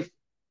innovative,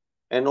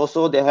 and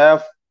also they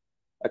have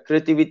a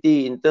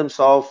creativity in terms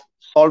of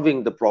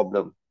solving the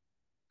problem.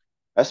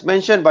 As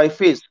mentioned by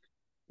Fisk,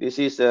 this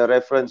is a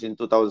reference in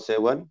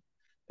 2007,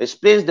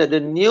 explains that the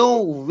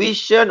new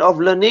vision of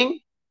learning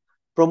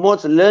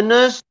promotes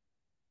learners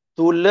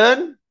to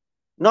learn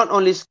not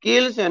only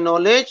skills and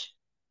knowledge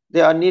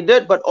they are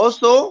needed, but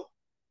also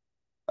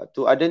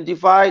to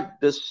identify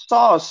the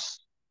source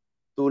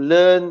to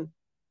learn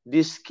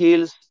these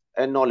skills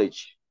and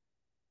knowledge.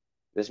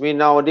 This means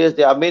nowadays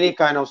there are many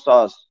kind of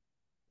source.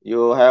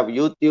 You have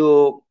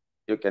YouTube,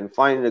 you can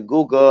find the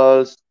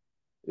Googles,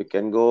 you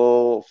can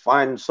go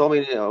find so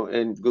many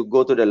and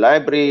go to the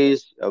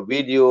libraries,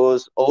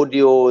 videos,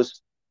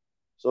 audios.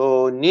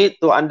 So need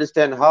to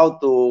understand how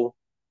to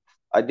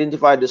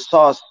identify the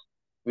source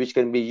which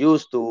can be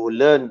used to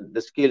learn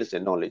the skills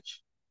and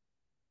knowledge.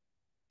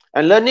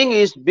 And learning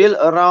is built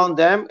around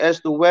them as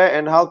to where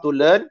and how to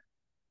learn,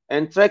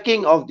 and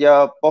tracking of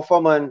their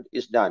performance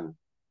is done.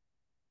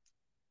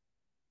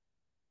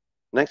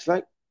 Next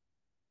slide.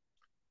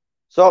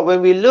 So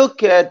when we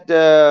look at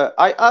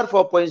IR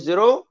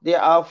 4.0, there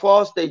are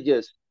 4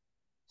 stages.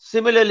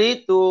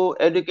 Similarly to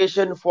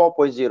education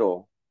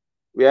 4.0,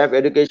 we have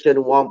education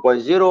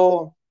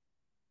 1.0,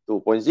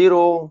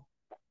 2.0,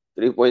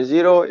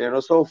 3.0, and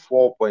also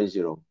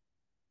 4.0.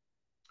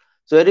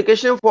 So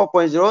education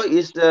 4.0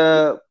 is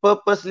the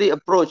purposely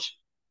approach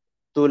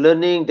to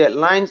learning that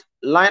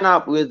line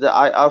up with the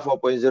IR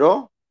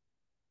 4.0,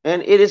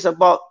 and it is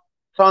about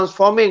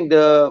transforming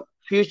the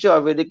future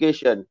of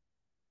education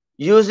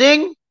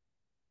using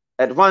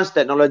advanced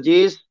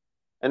technologies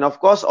and of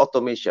course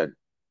automation.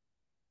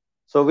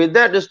 So with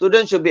that, the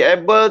student should be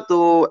able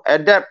to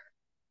adapt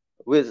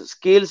with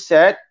skill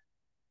set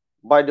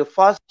by the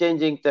fast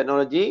changing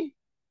technology,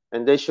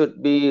 and they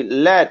should be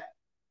led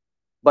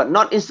but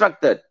not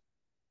instructed,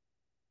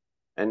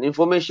 and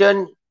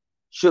information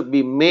should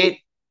be made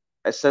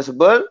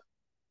accessible,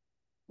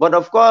 but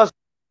of course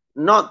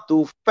not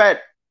too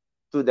fat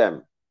to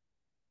them.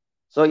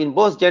 So in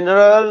both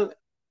general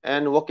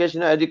and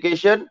vocational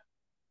education,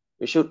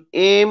 we should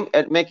aim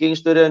at making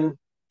students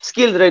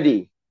skill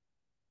ready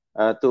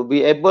to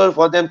be able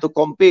for them to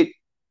compete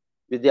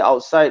with the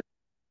outside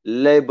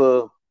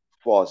labor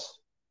force.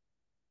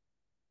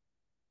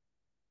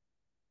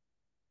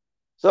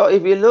 So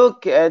if we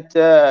look at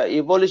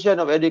evolution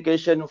of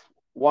education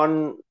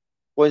 1.0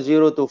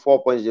 to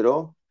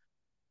 4.0,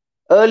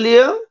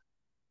 earlier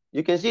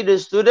you can see the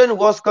student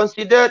was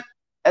considered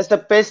as a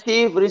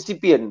passive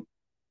recipient.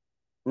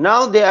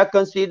 Now they are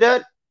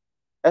considered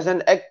as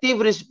an active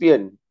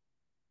recipient.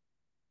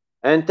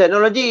 And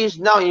technology is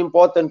now an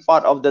important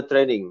part of the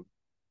training.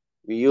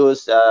 We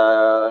use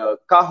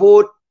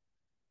Kahoot,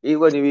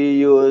 even we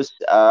use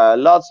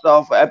lots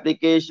of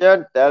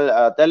application,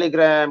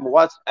 Telegram,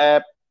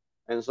 WhatsApp,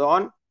 and so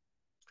on.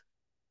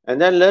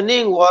 And then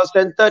learning was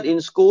centered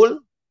in school.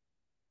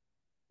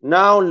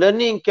 Now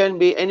learning can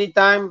be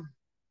anytime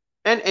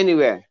and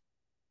anywhere.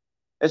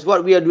 That's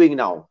what we are doing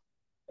now.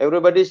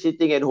 Everybody's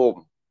sitting at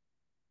home.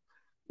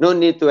 No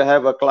need to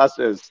have a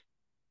classes.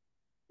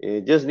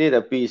 You just need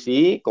a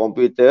PC,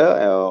 computer,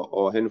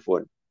 or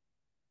handphone.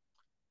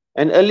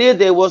 And earlier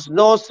there was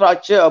no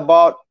structure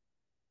about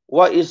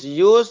what is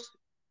used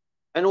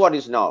and what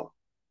is now.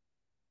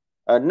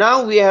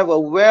 Now we have a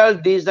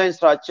well-designed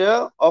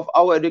structure of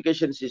our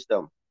education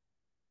system.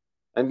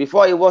 And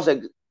before it was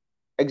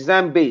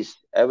exam-based,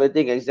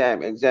 everything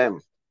exam.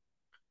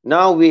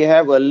 Now we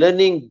have a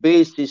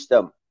learning-based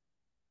system.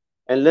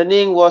 And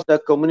learning was a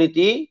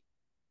community.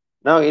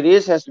 Now it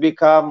has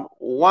become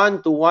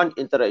one-to-one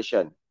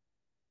interaction.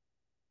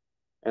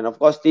 And of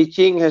course,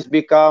 teaching has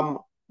become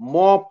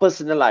more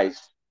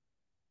personalized.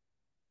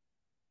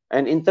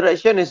 And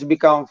interaction has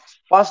become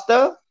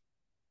faster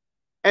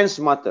and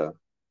smarter.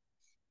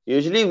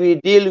 Usually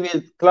we deal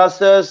with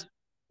classes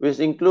which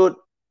include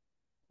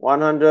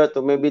 100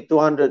 to maybe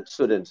 200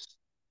 students.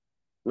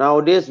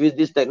 Nowadays, with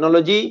this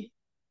technology,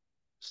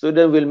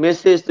 student will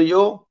message to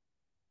you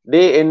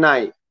day and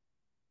night.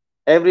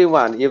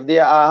 Everyone, if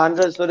there are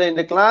 100 students in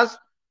the class,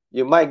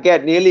 you might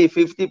get nearly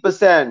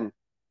 50%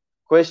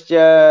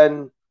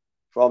 question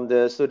from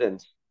the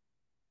students.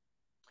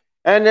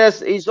 And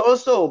as it's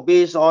also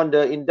based on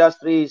the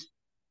industry's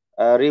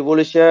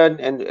revolution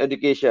and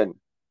education,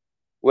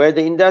 where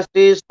the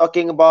industry is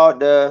talking about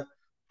the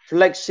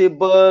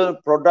flexible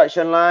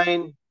production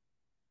line,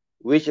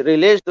 which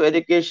relates to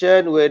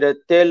education with a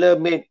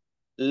tailor-made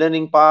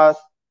learning path.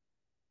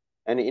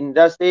 And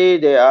industry,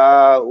 they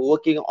are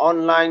working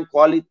online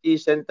quality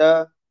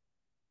center.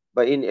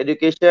 But in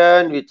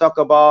education, we talk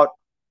about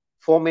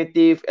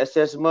formative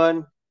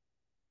assessment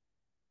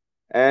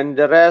and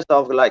the rest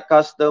of like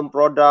custom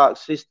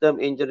products, system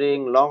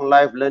engineering, long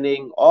life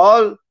learning,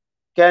 all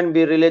can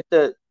be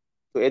related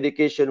to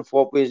education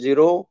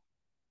 4.0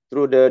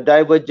 through the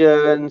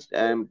divergence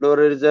and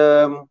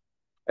pluralism,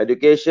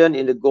 education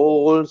in the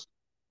goals,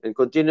 and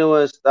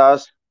continuous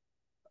task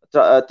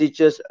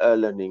teachers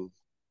learning.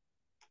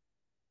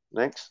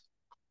 Next.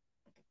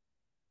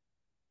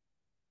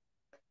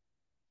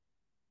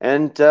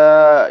 And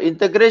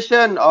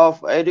integration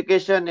of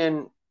education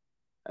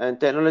and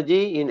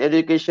technology in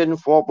education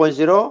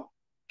 4.0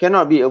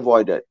 cannot be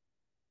avoided.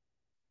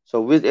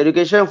 So with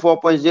education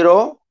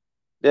 4.0,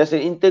 there's an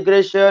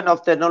integration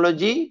of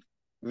technology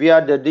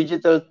via the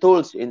digital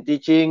tools in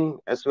teaching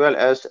as well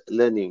as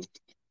learning.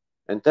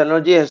 And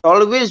technology has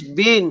always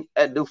been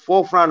at the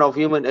forefront of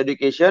human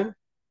education,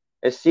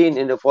 as seen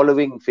in the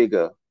following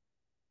figure.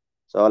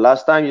 So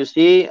last time you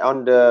see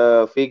on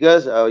the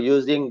figures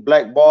using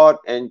blackboard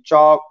and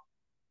chalk.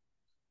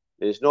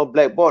 There's no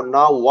blackboard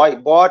now,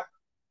 whiteboard,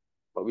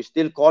 but we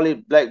still call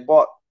it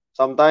blackboard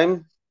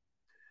sometimes.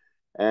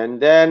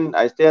 And then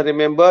I still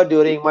remember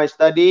during my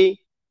study,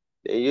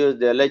 they use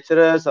the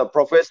lecturers or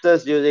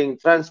professors using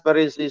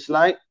transparency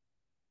slide.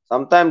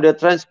 Sometimes the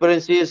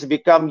transparencies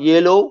become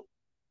yellow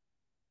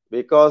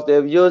because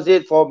they've used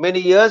it for many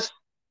years,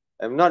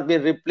 have not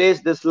been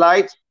replaced the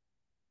slides.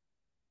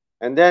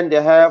 And then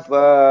they have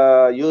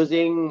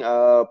using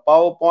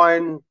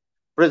PowerPoint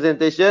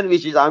presentation,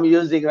 which is I'm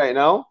using right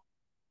now.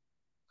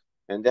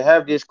 And they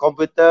have this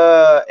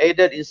computer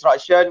aided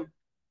instruction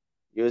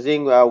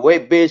using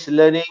web-based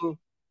learning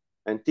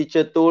and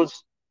teacher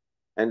tools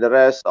and the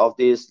rest of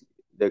this,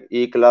 the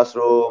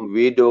e-classroom,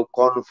 video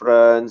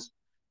conference,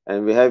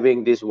 and we're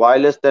having this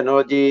wireless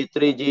technology,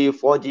 3G,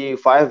 4G,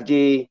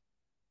 5G,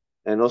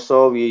 and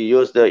also we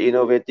use the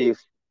innovative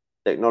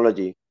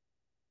technology.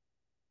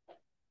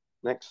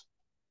 Next.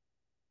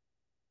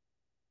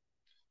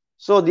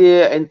 So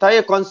the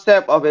entire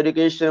concept of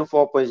education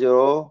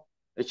 4.0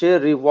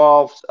 actually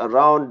revolves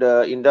around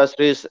the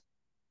industry's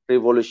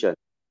revolution.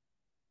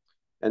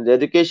 And the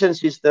education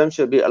system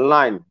should be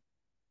aligned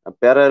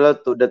parallel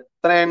to the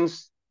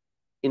trends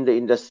in the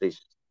industries.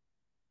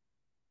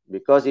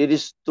 Because it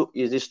is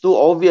too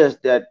obvious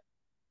that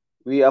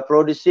we are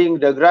producing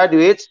the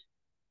graduates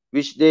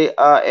which they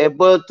are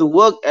able to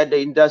work at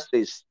the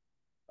industries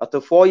after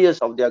 4 years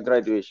of their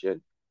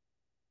graduation.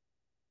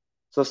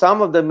 So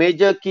some of the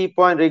major key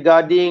points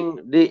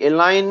regarding the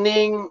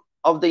aligning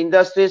of the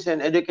industries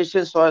and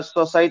education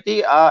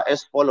society are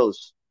as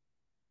follows.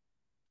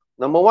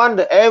 Number one,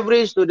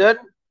 every student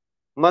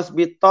must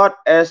be taught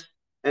as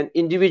an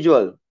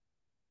individual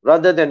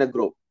rather than a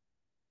group.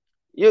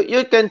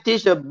 You can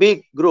teach a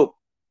big group,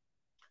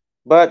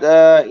 but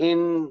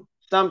in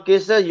some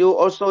cases, you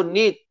also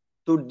need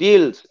to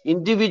deal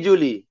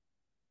individually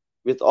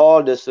with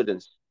all the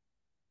students.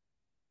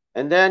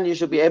 And then you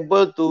should be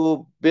able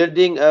to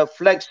building a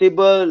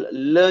flexible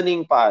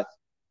learning path.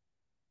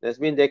 That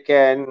means they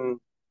can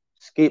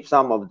skip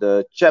some of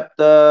the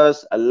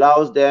chapters,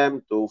 allows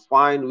them to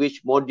find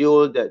which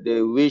module that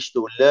they wish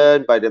to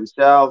learn by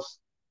themselves.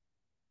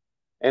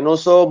 And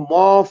also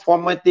more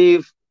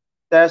formative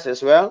tests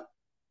as well,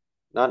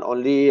 not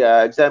only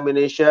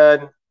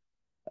examination,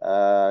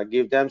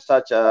 give them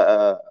such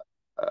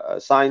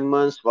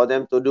assignments for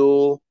them to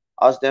do,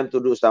 ask them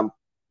to do some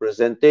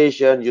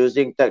presentation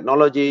using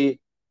technology.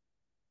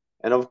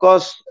 And of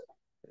course,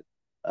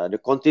 the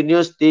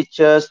continuous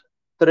teachers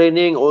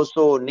training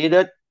also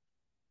needed.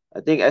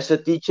 I think as a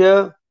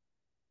teacher,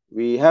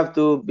 we have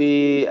to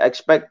be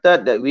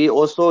expected that we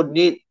also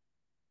need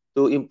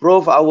to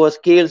improve our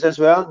skills as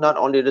well, not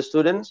only the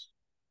students.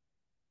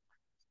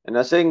 And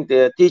I think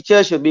the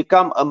teacher should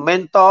become a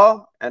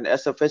mentor and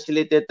as a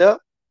facilitator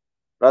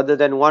rather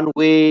than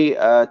one-way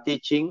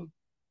teaching.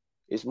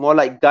 It's more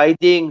like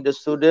guiding the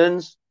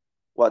students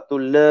what to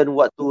learn,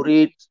 what to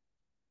read,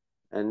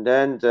 and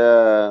then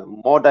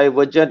more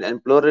divergent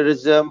and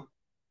pluralism.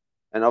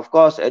 And of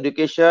course,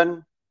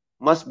 education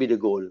must be the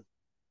goal.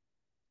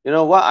 You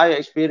know, what I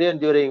experienced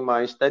during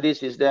my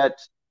studies is that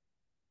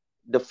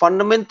the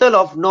fundamental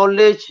of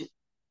knowledge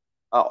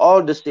are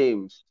all the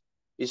same.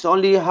 It's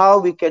only how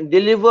we can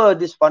deliver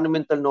this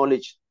fundamental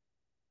knowledge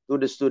to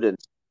the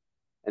students,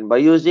 and by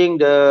using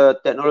the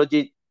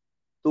technology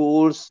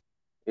tools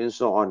and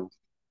so on.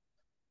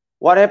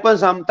 What happens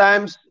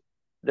sometimes,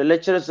 the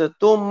lecturers are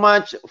too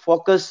much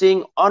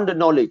focusing on the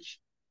knowledge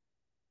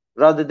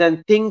rather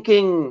than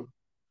thinking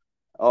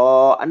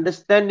or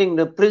understanding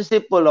the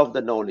principle of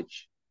the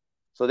knowledge.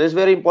 So that's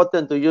very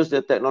important to use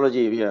the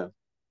technology here.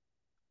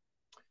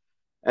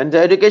 And the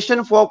education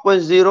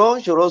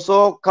 4.0 should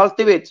also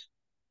cultivate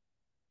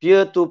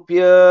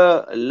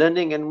peer-to-peer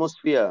learning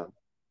atmosphere.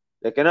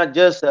 They cannot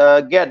just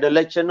get the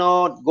lecture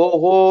note, go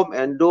home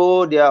and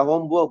do their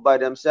homework by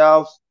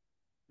themselves.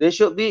 They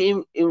should be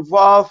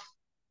involved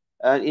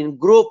in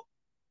group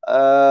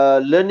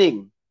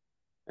learning,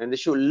 and they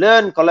should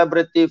learn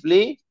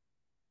collaboratively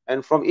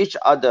and from each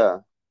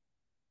other.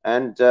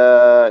 And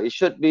it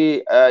should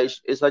be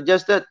it's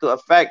suggested to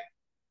affect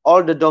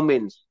all the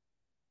domains.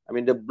 I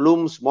mean, the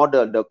Bloom's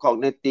model, the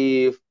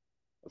cognitive,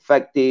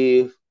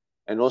 affective,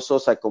 and also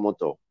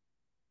psychomotor.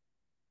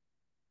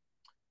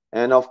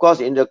 And of course,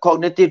 in the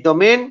cognitive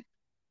domain,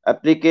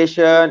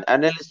 application,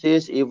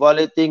 analysis,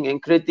 evaluating,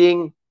 and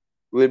creating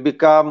will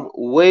become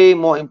way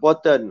more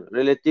important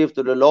relative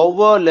to the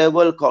lower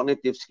level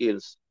cognitive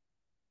skills.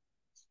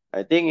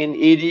 I think in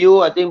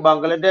EDU, I think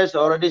Bangladesh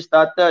already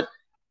started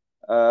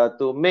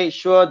to make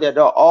sure that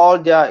all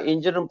their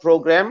engineering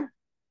program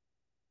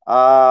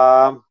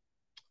are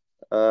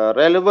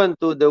relevant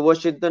to the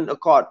Washington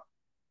Accord,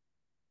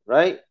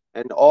 right?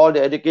 And all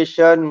the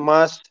education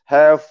must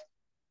have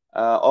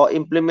or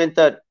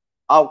implemented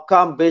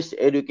outcome-based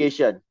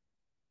education,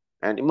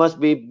 and it must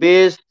be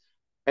based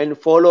and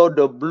follow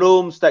the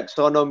Bloom's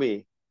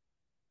taxonomy.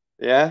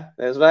 Yeah,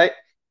 that's right.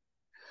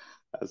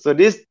 So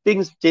these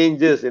things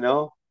changes, you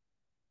know.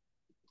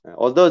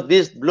 Although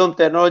this Bloom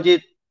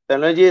technology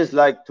is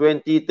like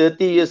 20,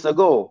 30 years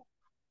ago,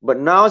 but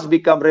now it's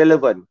become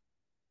relevant.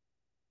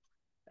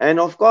 And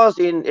of course,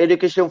 in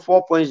Education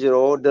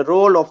 4.0, the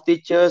role of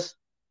teachers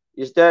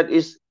is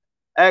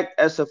act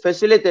as a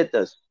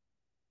facilitators.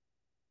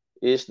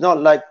 It's not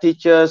like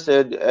teachers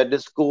at the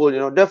school, you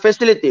know, they're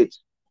facilitators.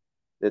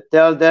 They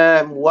tell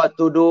them what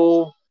to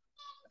do,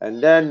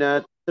 and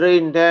then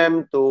train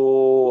them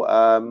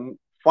to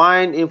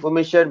find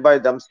information by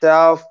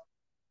themselves,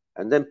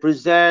 and then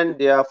present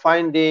their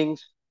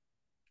findings.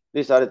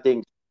 These are the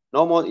things.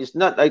 No more, it's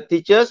not like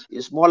teachers,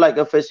 it's more like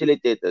a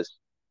facilitators.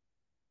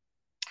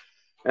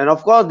 And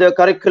of course, the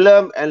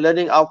curriculum and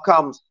learning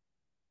outcomes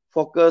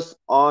focus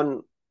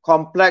on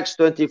complex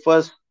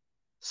 21st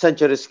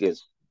century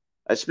skills.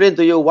 I explain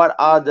to you what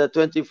are the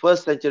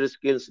 21st century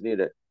skills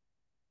needed.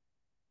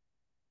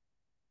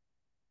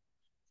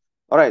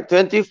 All right,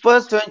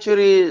 21st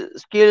century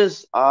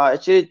skills are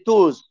actually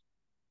tools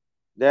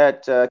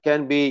that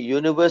can be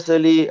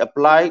universally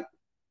applied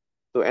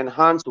to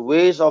enhance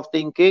ways of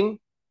thinking,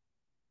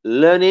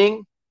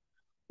 learning,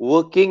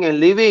 working, and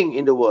living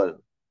in the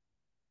world.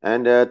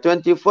 And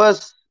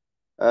 21st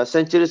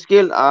century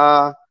skills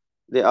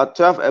there are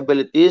 12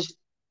 abilities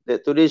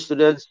that today's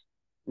students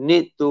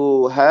need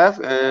to have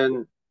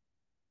and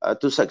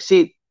to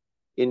succeed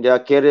in their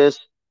careers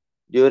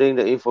during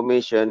the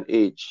information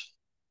age.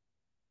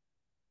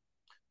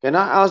 Can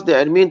I ask the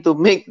admin to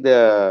make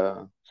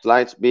the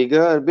slides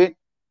bigger a bit?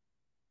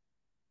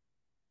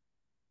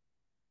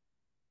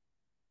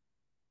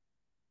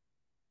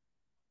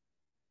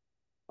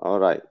 All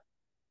right.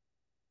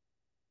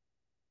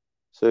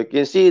 So you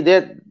can see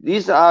that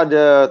these are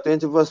the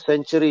 21st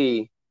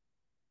century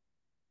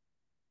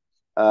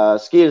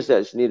skills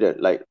that's needed,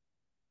 like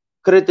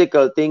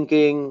critical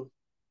thinking,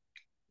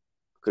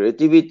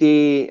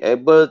 creativity,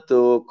 able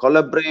to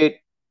collaborate,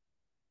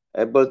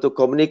 able to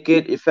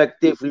communicate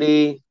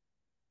effectively.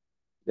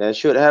 They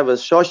should have a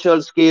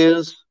social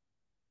skills,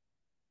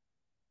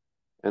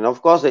 and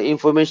of course the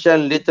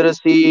information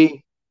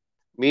literacy,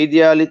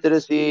 media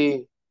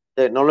literacy,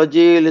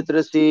 technology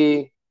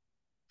literacy,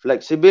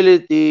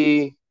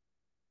 flexibility,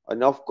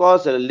 and of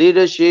course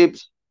leadership.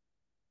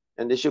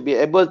 And they should be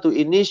able to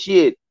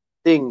initiate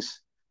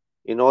things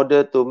in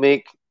order to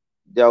make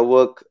their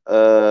work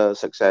a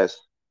success.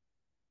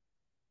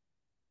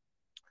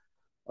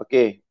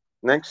 Okay,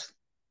 next.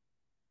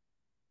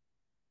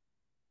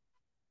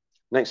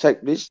 Next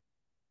slide, please.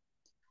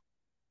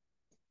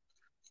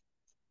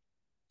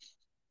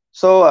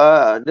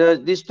 So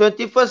these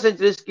 21st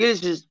century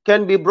skills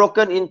can be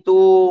broken into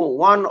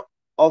one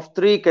of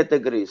three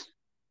categories.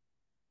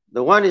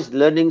 The one is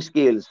learning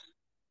skills.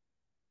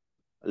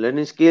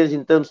 Learning skills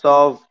in terms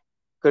of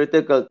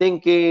critical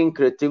thinking,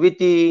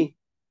 creativity,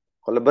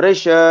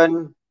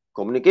 collaboration,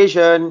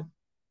 communication.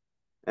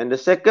 And the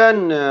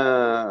second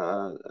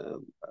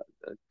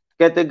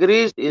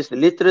categories is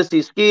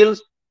literacy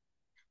skills,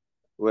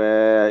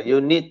 where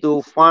you need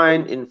to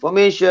find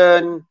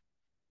information,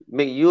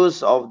 make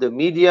use of the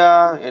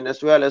media and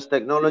as well as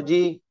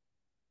technology.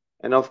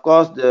 And of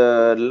course,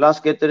 the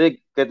last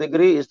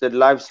category is the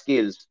life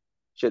skills.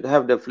 Should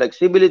have the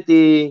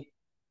flexibility,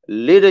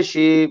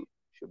 leadership,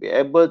 should be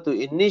able to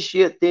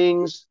initiate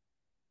things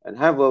and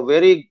have a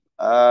very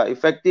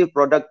effective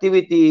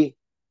productivity.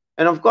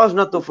 And of course,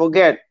 not to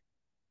forget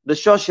the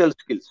social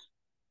skills.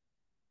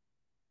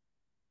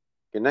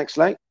 Okay, next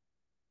slide.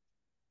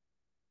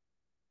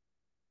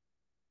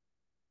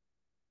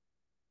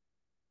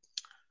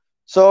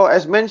 So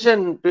as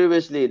mentioned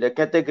previously, the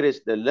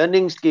categories, the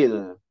learning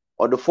skill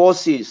or the 4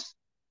 C's.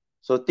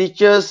 So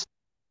teachers,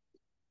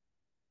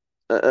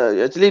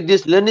 actually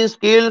this learning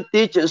skill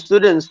teaches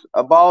students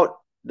about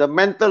the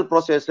mental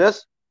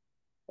processes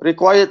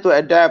required to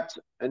adapt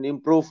and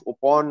improve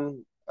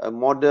upon a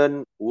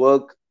modern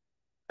work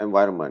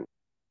environment.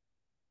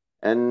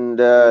 And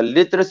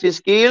literacy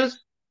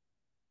skills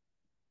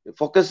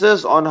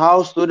focuses on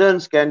how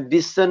students can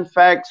discern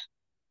facts,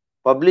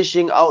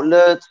 publishing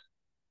outlets,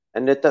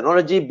 and the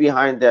technology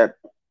behind that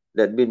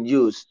been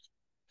used.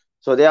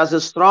 So there's a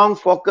strong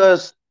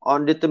focus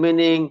on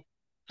determining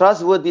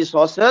trustworthy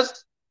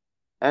sources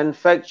and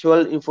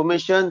factual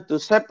information to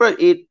separate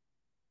it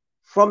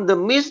from the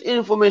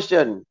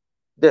misinformation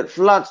that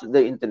floods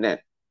the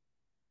internet.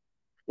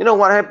 You know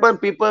what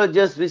happened? People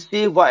just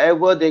receive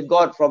whatever they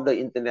got from the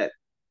internet.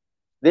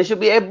 They should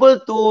be able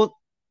to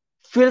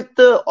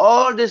filter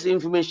all this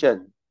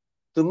information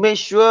to make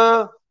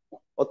sure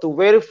or to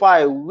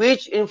verify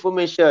which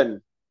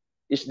information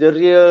is the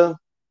real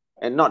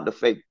and not the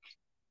fake.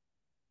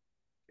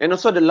 And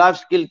also the life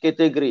skill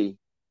category.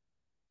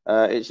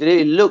 Take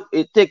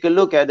a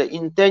look at the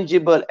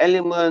intangible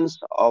elements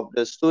of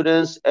the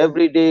students'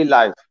 everyday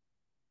life.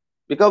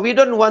 Because we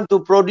don't want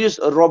to produce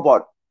a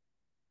robot.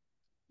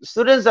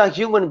 Students are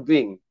human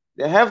beings.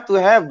 They have to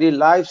have the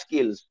life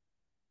skills.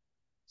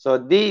 So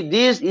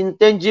these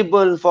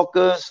intangible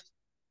focus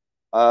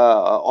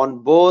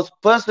on both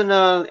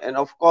personal and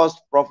of course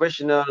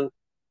professional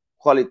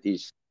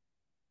qualities.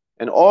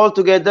 And all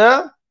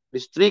together,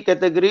 these three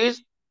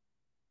categories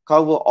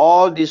cover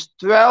all these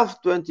 12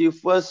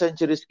 21st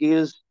century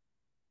skills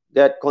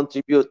that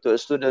contribute to a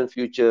student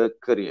future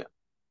career.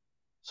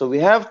 So we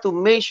have to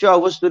make sure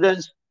our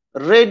students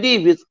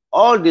ready with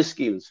all these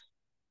skills.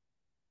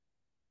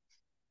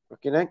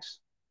 Okay,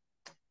 next.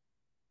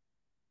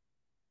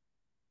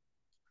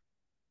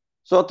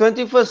 So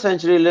 21st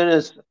century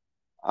learners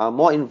are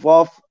more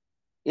involved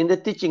in the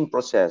teaching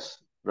process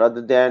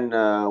rather than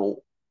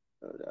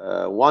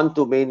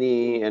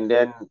one-to-many and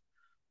then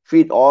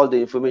feed all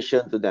the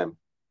information to them.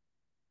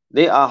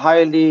 They are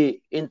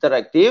highly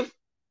interactive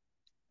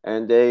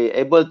and they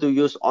able to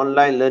use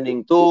online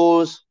learning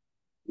tools,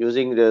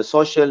 using the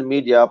social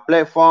media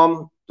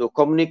platform to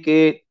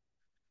communicate.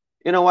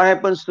 You know what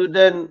happens,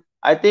 student?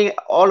 I think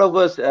all of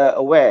us are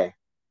aware.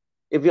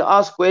 If you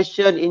ask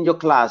question in your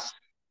class,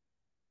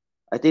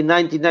 I think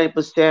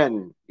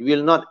 99% you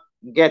will not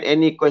get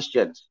any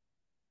questions.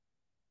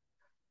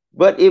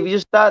 But if you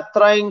start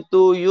trying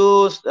to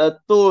use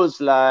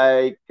tools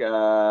like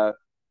Hadoop,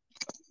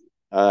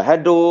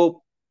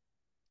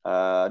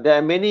 there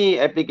are many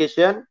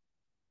applications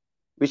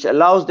which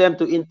allows them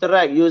to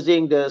interact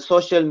using the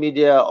social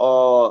media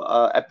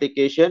or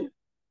application,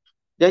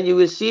 then you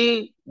will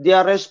see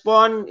their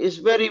response is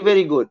very,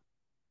 very good.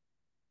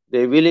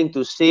 They're willing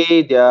to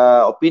say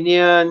their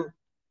opinion,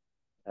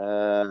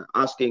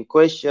 asking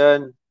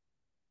question.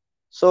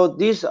 So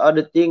these are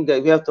the things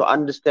that we have to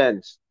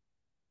understand.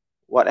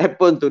 What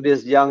happened to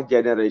this young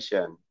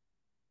generation?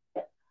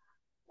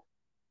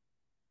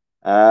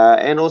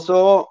 And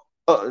also,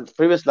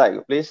 previous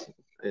slide, please.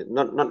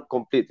 Not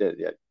completed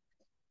yet.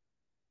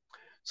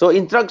 So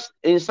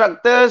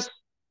instructors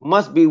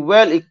must be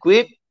well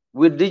equipped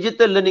with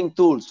digital learning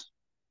tools,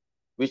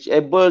 which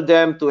enable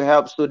them to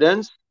help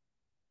students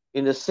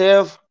in a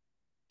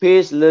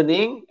self-paced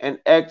learning and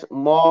act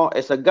more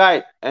as a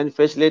guide and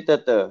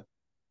facilitator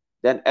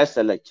than as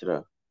a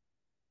lecturer.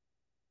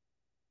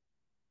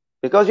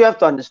 Because you have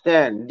to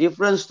understand,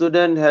 different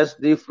student has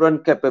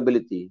different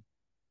capability.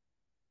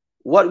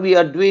 What we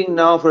are doing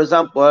now, for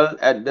example,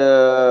 at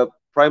the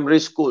primary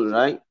school,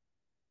 right?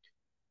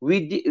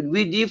 We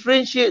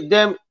differentiate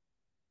them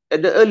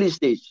at the early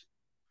stage.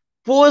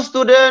 Poor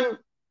student,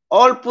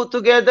 all put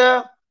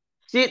together,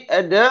 sit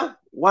at the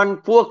one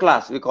poor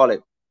class, we call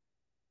it.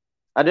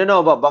 I don't know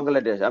about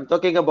Bangladesh. I'm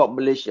talking about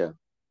Malaysia.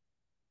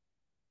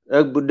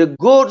 The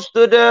good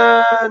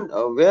student,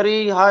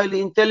 very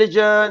highly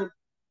intelligent,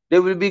 they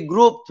will be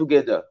grouped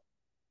together.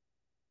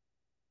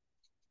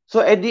 So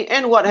at the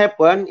end, what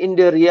happened in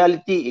the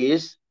reality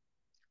is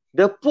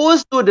the poor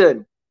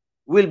student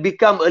will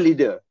become a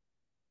leader.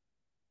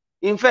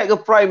 In fact, a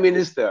prime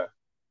minister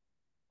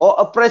or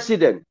a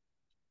president.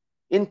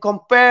 In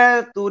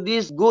compare to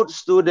these good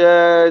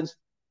students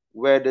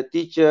where the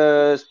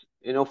teachers,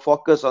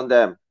 focus on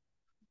them.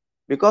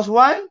 Because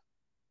why?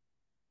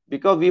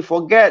 Because we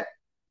forget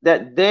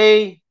that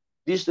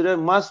these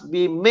students must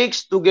be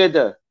mixed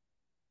together.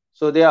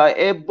 So they are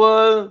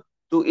able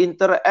to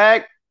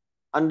interact,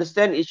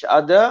 understand each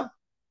other,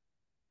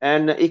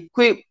 and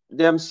equip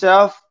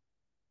themselves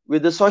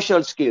with the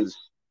social skills.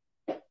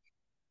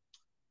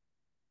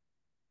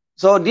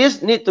 So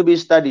this need to be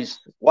studied.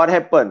 What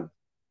happened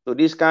to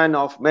this kind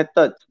of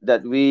method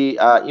that we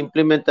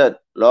implemented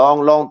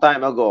long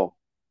time ago?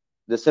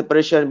 The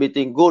separation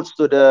between good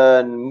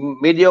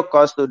student,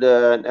 mediocre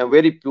student, and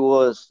very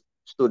poor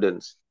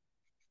students.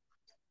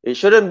 It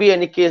shouldn't be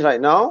any case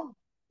right now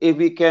if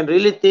we can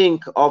really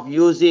think of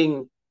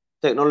using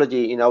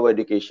technology in our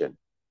education.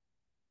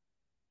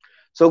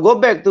 So go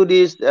back to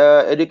this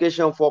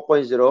education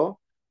 4.0.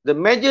 The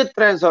major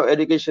trends of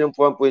education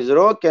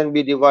 4.0 can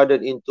be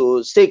divided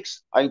into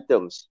 6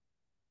 items.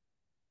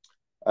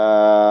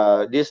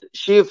 This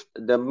shift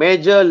the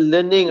major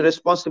learning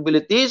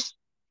responsibilities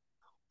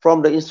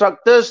from the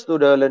instructors to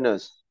the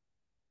learners.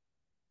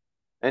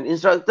 And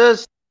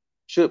instructors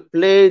should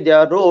play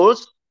their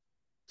roles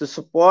to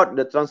support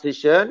the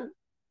transition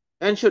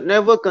and should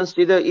never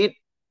consider it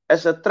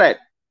as a threat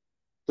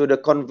to the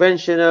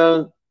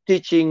conventional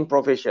teaching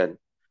profession.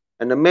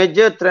 And the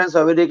major trends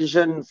of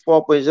education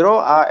 4.0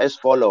 are as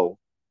follows.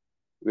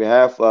 We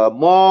have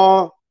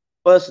more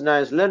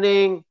personalized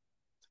learning,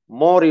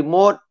 more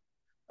remote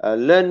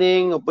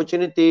learning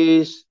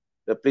opportunities,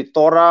 the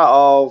plethora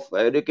of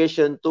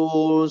education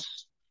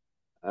tools,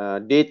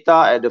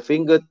 data at the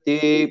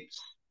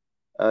fingertips,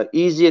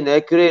 easy and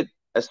accurate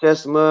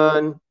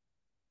assessment,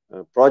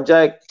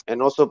 project,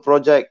 and also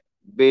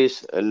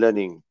project-based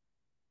learning.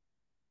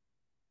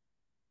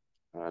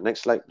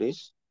 Next slide,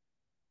 please.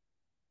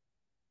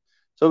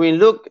 So we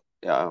look,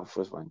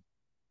 first one.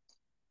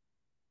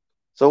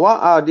 So what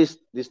are these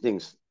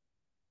things?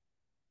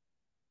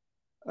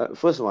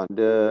 First one,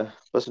 the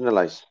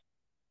personalized.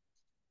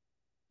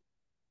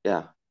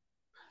 Yeah.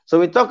 So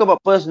we talk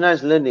about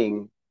personalized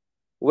learning,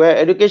 where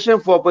education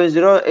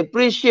 4.0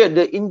 appreciate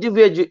the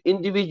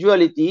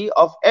individuality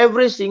of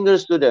every single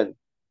student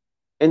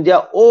and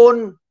their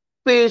own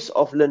pace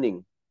of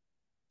learning.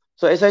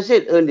 So as I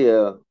said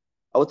earlier,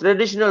 our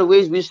traditional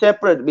ways we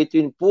separate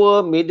between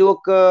poor,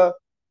 mediocre,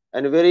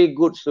 and very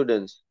good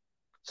students.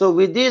 So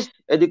with this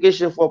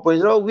education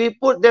 4.0, we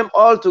put them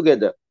all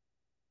together.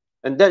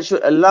 And that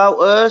should allow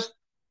us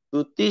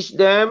to teach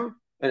them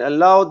and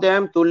allow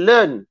them to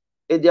learn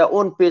at their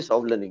own pace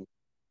of learning.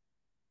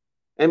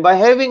 And by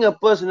having a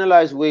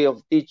personalized way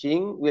of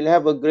teaching, we'll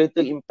have a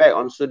greater impact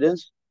on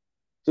students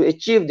to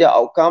achieve their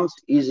outcomes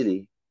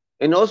easily.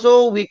 And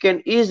also, we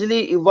can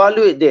easily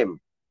evaluate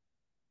them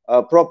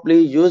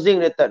properly using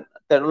the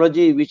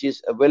technology which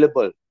is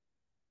available.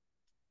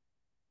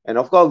 And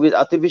of course, with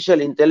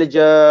artificial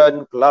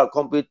intelligence, cloud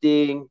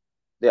computing,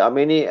 there are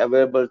many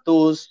available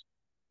tools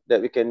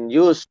that we can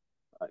use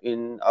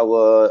in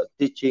our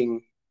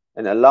teaching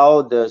and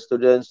allow the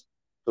students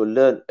to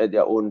learn at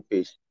their own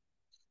pace.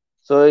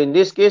 So in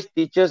this case,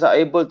 teachers are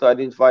able to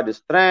identify the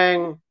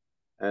strengths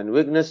and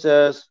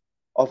weaknesses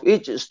of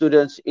each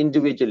student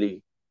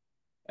individually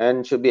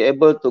and should be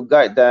able to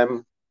guide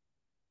them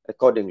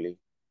accordingly.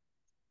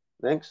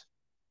 Next.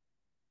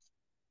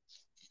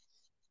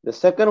 The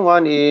second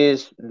one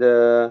is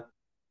the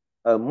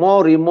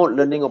more remote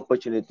learning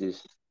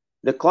opportunities.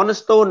 The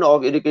cornerstone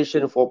of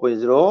Education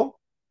 4.0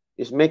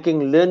 is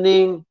making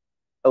learning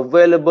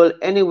available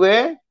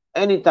anywhere,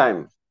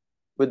 anytime,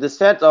 with a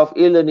set of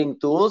e-learning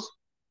tools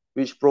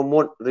which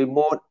promote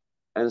remote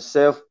and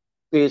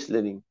self-paced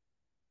learning.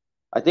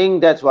 I think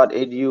that's what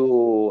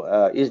Edu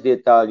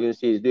ISData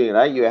University is doing,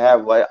 right? You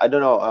have, I don't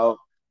know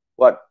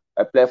what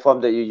a platform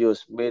that you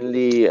use,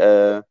 mainly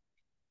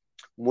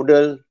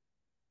Moodle.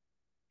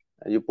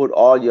 You put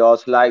all your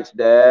slides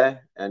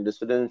there, and the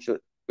students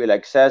will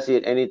access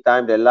it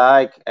anytime they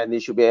like, and they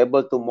should be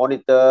able to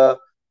monitor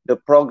the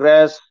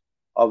progress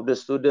of the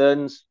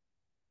students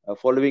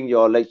following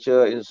your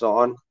lecture and so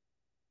on.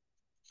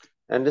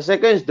 And the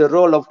second is the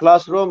role of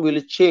classroom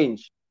will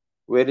change,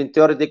 wherein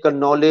theoretical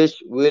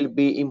knowledge will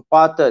be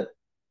imparted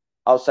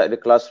outside the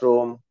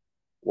classroom,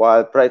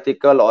 while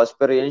practical or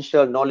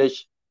experiential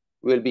knowledge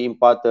will be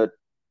imparted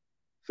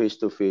face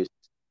to face.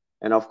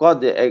 And of course,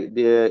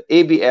 the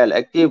ABL,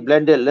 active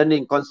blended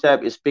learning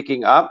concept, is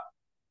picking up.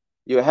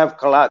 You have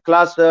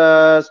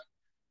classes,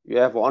 you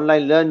have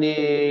online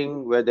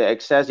learning where they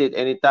access it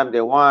anytime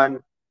they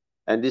want,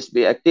 and this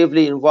be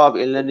actively involved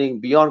in learning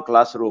beyond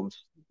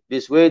classrooms.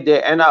 This way,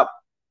 they end up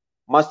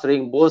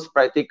mastering both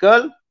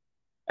practical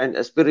and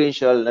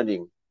experiential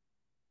learning.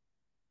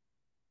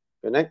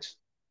 Okay, next.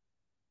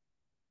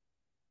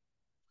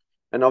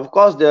 And of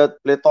course, the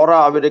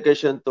plethora of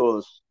education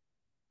tools.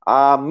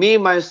 Me,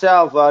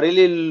 myself, are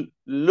really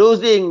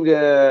losing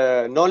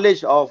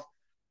knowledge of,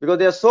 because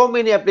there are so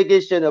many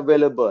applications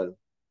available.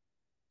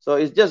 So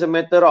it's just a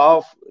matter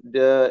of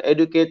the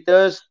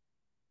educators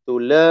to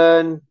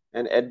learn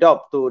and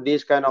adopt to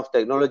this kind of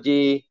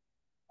technology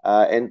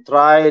and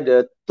try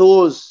the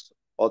tools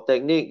or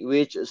technique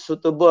which is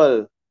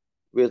suitable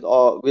with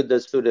the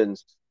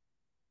students,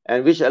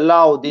 and which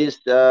allow these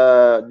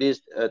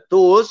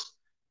tools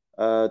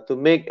to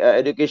make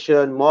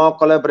education more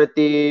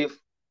collaborative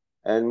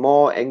and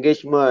more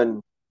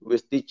engagement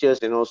with teachers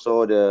and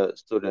also the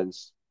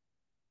students.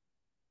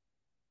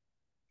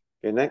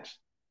 Okay, next.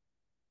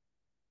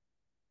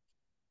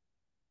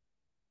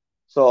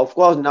 So of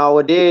course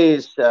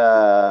nowadays,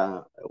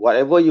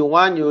 whatever you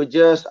want, you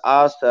just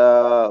ask.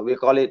 We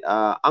call it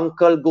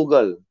Uncle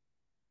Google.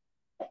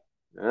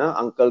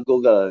 Uncle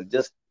Google.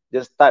 Just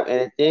type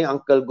anything.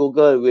 Uncle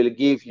Google will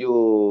give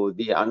you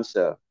the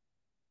answer.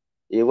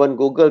 Even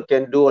Google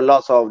can do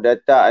lots of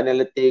data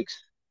analytics,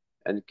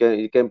 and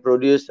it can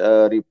produce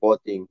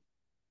reporting.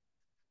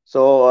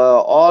 So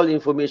all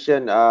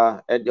information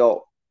are at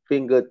your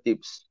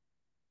fingertips.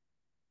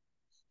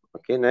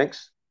 Okay,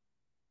 next.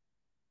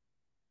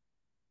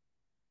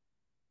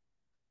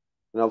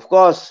 And of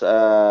course,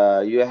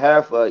 you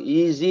have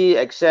easy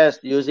access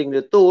using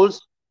the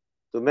tools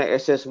to make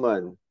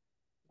assessment.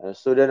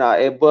 Students are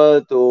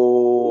able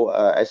to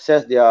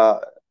assess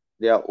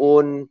their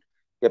own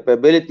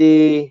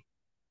capability.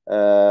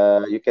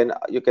 You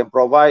can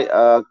provide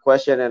a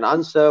question and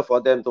answer for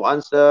them to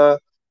answer.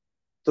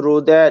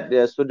 Through that,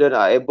 the students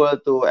are able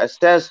to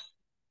assess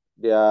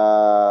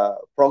their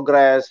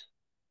progress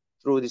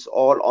through this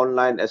all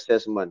online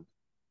assessment.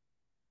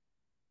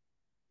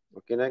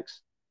 Okay,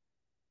 next.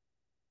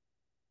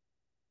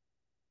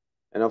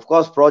 And of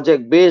course,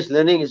 project-based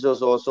learning is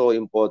also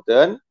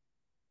important.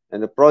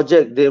 And the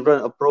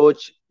project-driven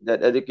approach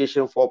that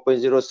Education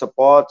 4.0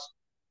 supports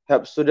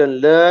helps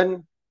students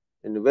learn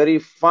in a very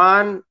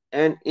fun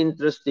and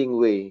interesting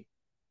way.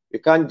 You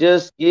can't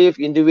just give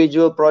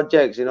individual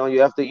projects, you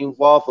have to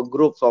involve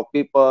groups of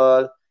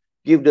people,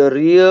 give the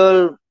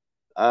real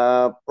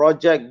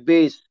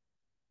project-based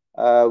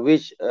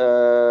which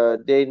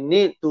they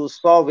need to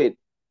solve it.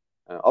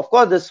 Of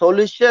course, the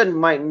solution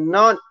might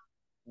not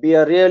be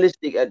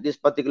realistic at this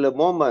particular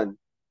moment,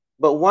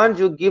 but once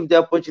you give the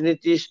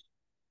opportunities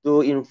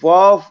to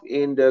involve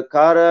in the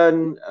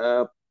current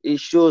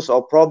issues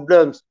or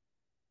problems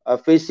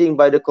facing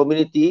by the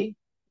community,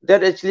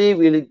 that actually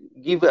will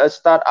give a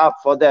start up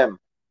for them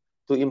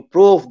to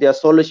improve their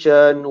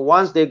solution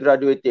once they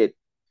graduated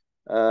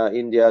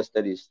in their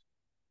studies.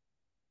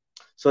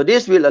 So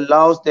this will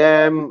allow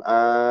them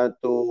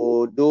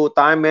to do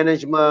time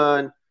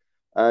management,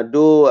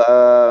 do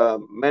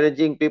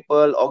managing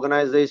people,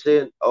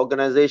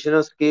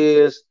 organizational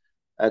skills,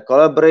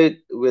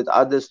 collaborate with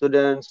other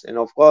students, and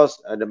of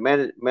course the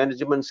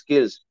management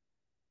skills,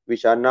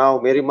 which are now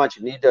very much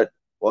needed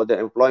for the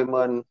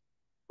employment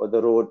for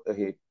the road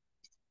ahead.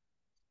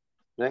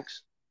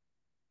 Next.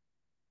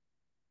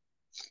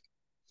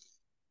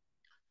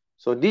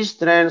 So these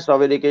trends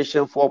of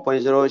Education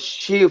 4.0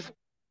 shift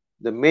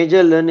the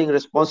major learning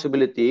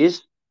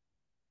responsibilities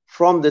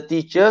from the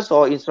teachers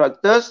or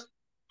instructors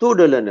to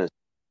the learners.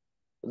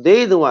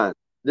 They the one,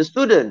 the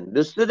student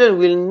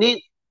will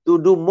need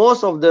to do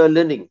most of the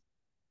learning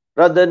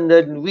rather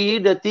than we,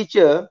 the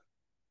teacher,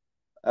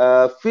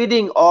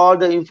 feeding all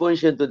the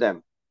information to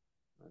them.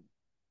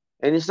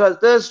 And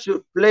instructors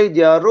should play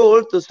their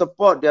role to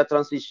support their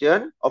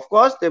transition. Of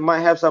course, they might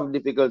have some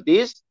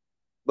difficulties,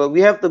 but we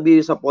have to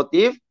be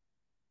supportive,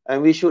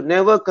 and we should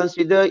never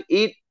consider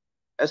it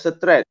as a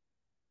threat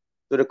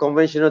to the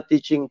conventional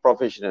teaching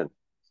profession.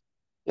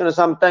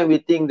 Sometimes we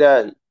think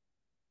that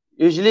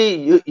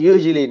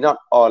usually not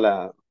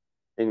all,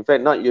 in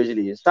fact, not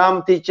usually.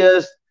 Some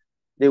teachers,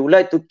 they would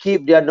like to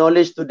keep their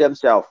knowledge to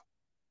themselves.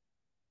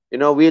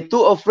 We're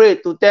too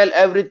afraid to tell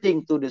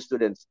everything to the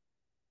students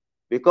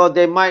because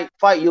they might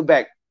fight you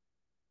back.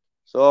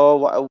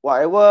 So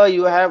whatever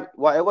you have,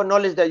 whatever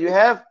knowledge that you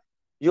have,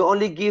 you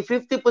only give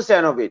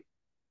 50% of it.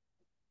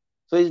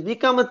 So it's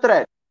become a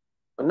threat.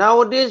 But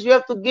nowadays, you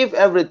have to give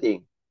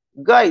everything,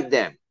 guide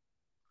them.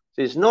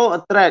 So it's no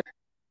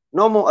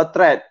more a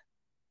threat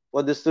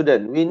for the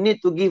student. We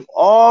need to give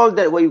all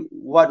that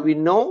what we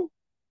know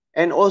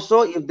And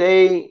also, if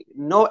they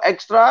know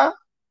extra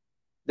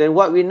than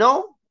what we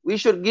know, we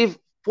should give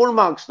full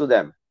marks to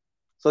them.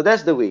 So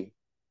that's the way.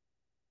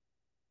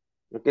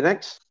 Okay,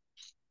 next.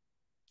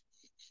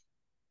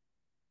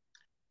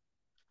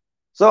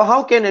 So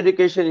how can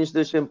education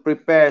institution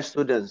prepare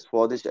students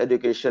for this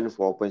education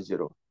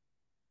 4.0?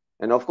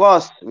 And of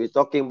course, we're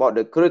talking about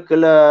the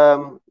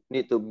curriculum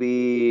need to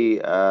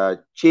be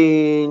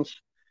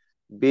changed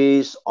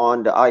based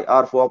on the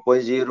IR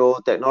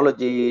 4.0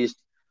 technologies,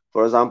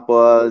 for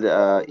example,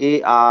 the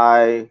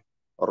AI,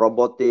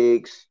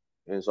 robotics,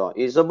 and so on.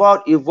 It's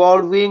about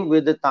evolving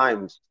with the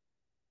times.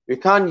 We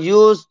can't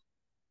use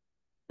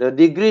the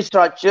degree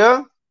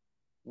structure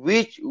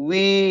which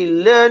we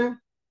learn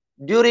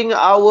during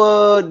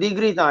our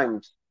degree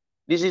times.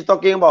 This is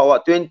talking about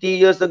what, 20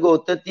 years ago,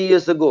 30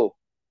 years ago.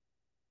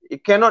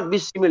 It cannot be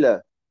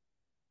similar.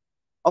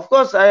 Of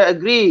course, I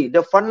agree.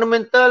 The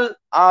fundamentals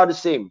are the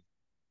same.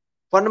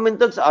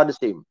 Fundamentals are the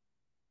same.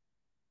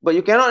 But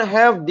you cannot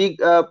have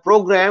the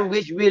program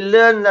which we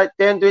learned like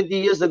 10, 20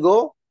 years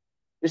ago.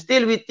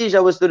 Still, we teach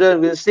our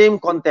students with the same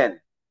content.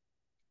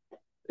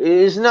 It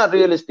is not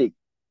realistic.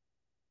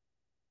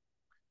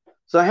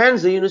 So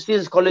hence, the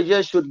universities,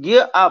 colleges should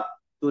gear up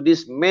to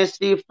this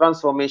massive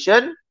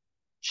transformation,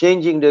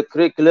 changing the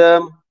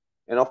curriculum,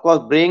 and of course,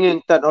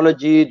 bringing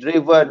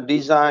technology-driven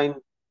design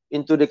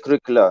into the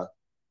curricula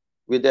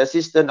with the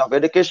assistance of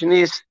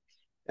educationists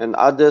and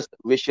other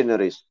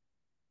visionaries.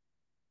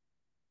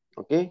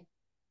 Okay.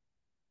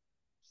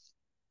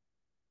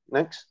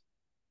 Next.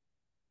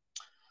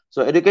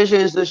 So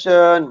education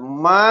institution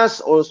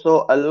must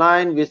also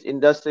align with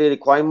industry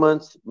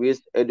requirements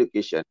with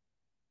education.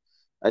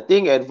 I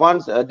think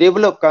advanced,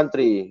 developed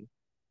country,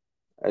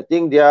 I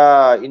think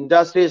their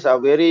industries are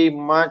very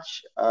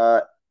much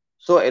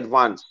so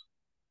advanced.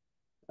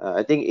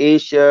 I think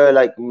Asia,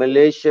 like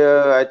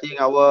Malaysia, I think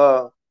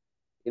our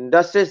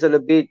industries are a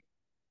bit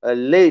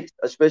late,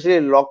 especially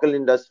local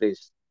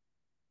industries.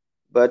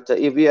 But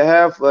if we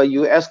have a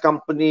US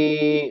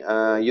company,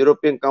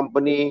 European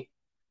company,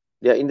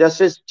 their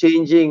industry is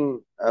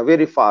changing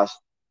very fast.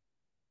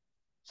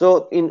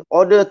 So in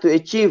order to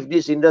achieve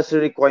this industry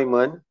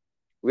requirement,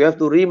 we have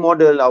to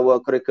remodel our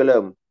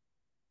curriculum.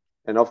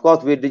 And of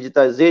course, with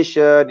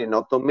digitization and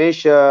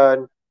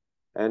automation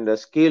and the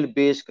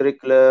skill-based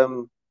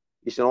curriculum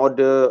is an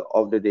order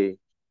of the day.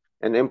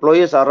 And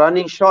employers are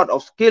running short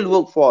of skilled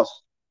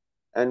workforce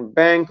and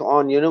bank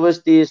on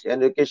universities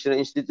and educational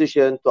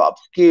institutions to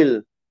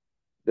upskill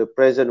the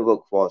present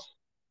workforce.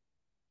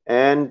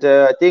 And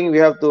I think we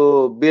have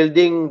to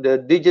building the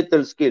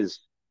digital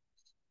skills.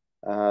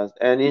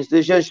 And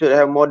institutions should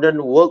have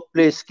modern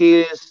workplace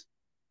skills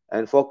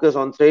and focus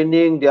on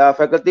training their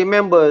faculty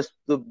members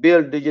to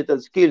build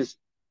digital skills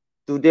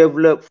to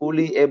develop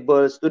fully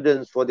able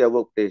students for their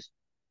workplace.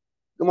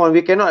 Come on,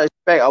 we cannot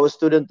expect our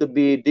students to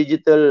be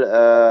digital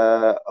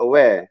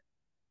aware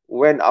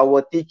when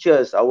our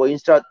teachers, our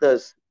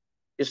instructors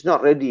is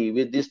not ready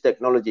with this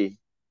technology.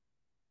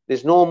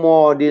 There's no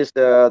more these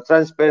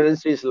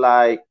transparencies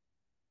like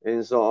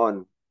and so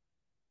on.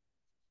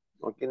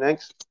 Okay,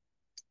 next.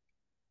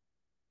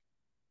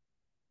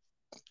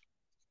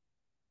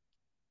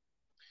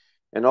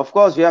 And of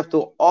course, you have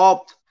to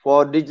opt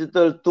for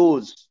digital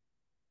tools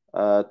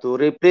to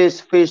replace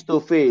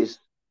face-to-face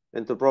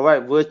and to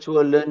provide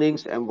virtual learning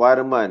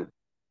environment,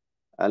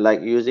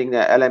 like using the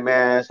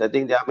LMS. I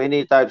think there are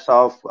many types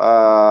of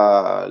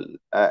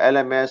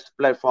LMS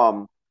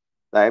platform.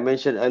 Like I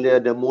mentioned earlier,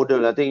 the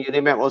Moodle. I think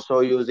UNIMAP also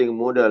using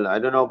Moodle. I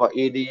don't know about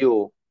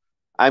EDU.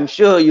 I'm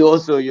sure you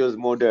also use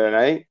Moodle,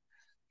 right?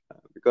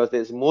 Because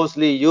it's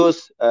mostly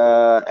used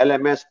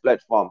LMS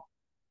platform.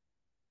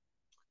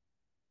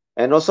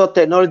 And also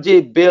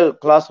technology-built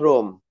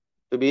classroom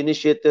to be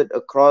initiated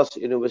across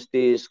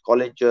universities,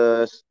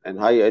 colleges, and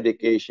higher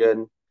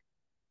education.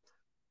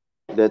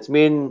 That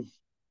means,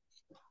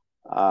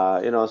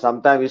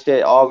 sometimes we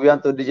say, oh, we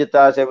want to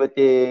digitize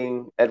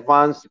everything,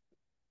 advance,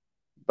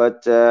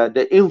 but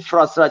the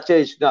infrastructure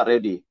is not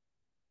ready.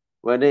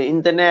 When the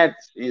internet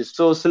is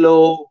so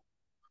slow,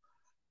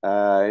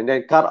 and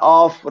then cut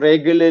off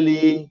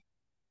regularly,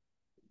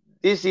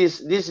 this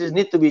is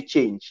need to be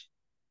changed.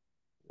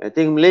 I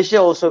think Malaysia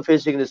also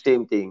facing the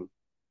same thing.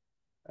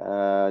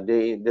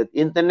 The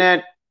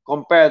internet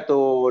compared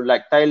to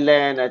like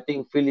Thailand, I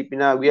think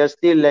Philippines, we are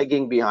still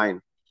lagging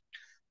behind.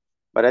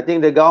 But I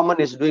think the government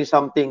is doing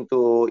something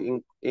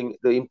to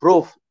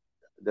improve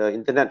the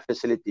internet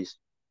facilities.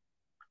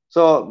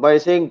 So by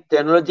saying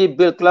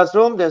technology-built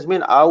classroom, that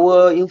means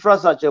our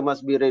infrastructure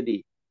must be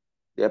ready.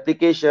 The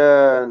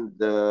application,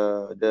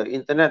 the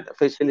internet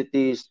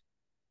facilities,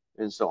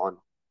 and so on.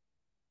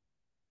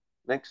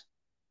 Next.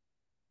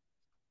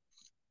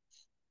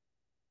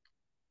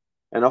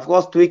 And of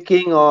course,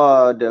 tweaking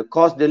or the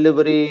course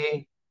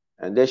delivery,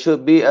 and there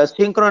should be a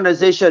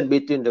synchronization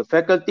between the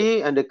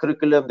faculty and the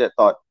curriculum they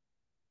taught.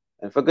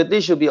 And faculty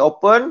should be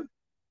open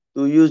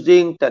to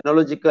using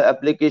technological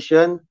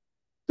application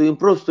to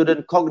improve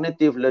student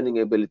cognitive learning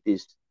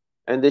abilities.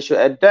 And they should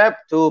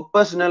adapt to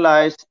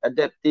personalized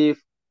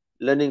adaptive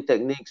learning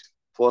techniques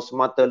for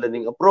smarter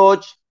learning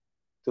approach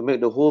to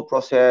make the whole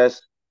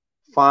process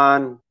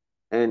fun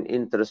and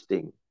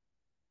interesting.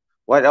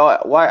 Why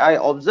I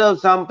observe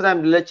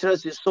sometimes the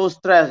lecturers is so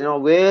stressed,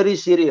 very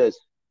serious.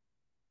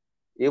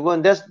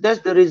 Even that's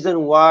the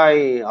reason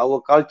why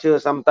our culture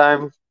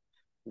sometimes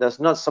does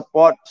not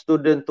support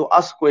students to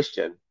ask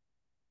questions.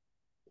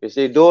 You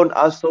say, don't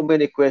ask so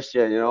many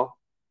questions,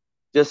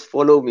 just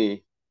follow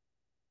me.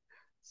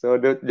 So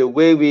the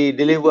way we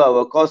deliver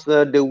our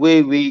courses, the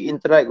way we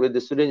interact with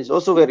the students is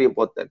also very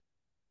important.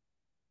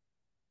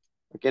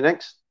 Okay,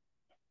 next.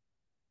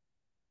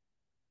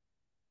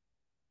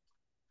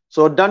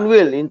 So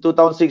Dunville in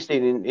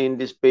 2016 in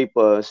this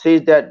paper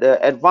says that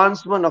the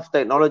advancement of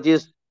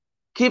technologies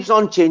keeps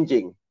on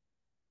changing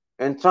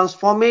and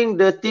transforming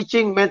the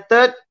teaching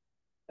method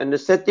and the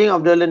setting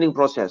of the learning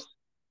process.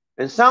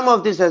 And some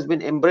of this has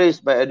been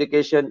embraced by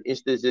education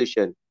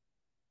institutions.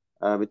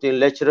 Between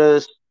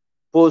lecturers,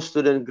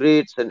 post-student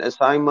grades and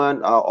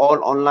assignment are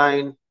all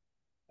online,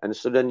 and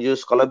students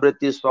use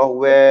collaborative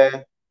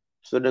software.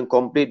 Students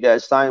complete their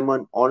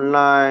assignment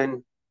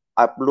online,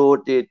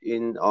 upload it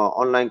in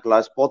online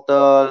class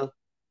portal.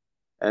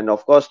 And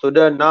of course,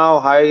 students now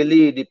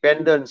highly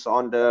dependent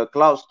on the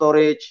cloud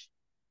storage.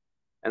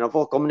 And of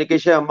course,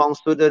 communication among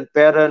student,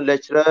 parent,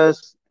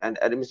 lecturers, and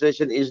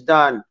administration is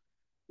done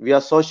via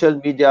social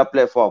media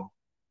platform.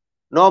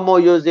 No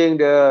more using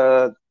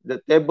the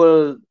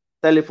table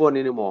telephone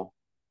anymore.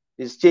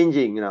 It's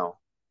changing now.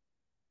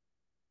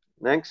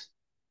 Next.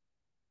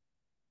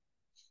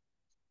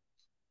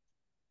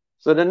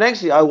 So the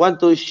next, I want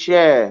to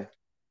share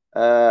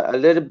a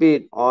little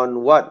bit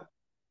on what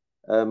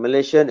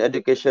Malaysian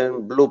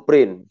education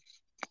blueprint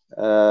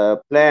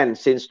plan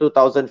since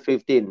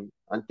 2015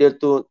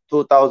 until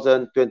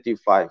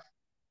 2025.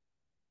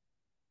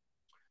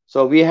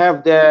 So we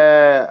have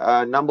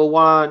the number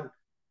one,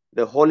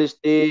 the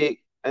holistic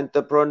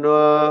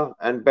entrepreneur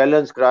and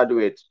balanced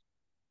graduates,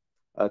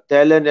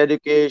 talent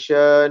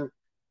education,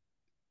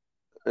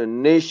 a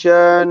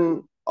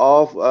nation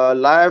of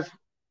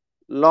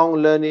lifelong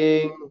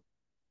learning,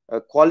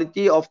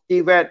 quality of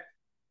TVET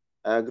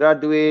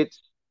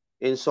graduates,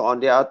 and so on.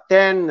 There are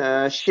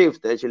 10 shifts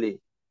actually,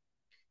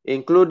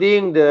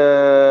 including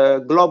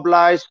the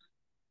globalized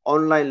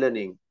online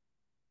learning.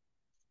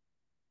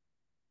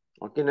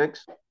 Okay,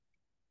 next.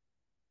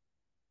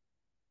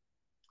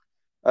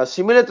 A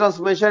similar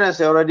transformation has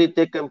already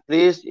taken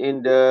place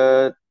in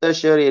the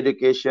tertiary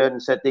education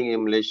setting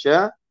in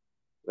Malaysia,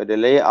 where the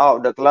layout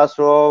of the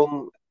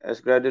classroom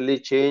has gradually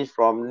changed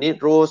from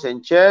neat rows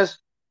and chairs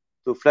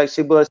to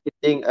flexible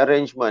seating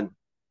arrangement,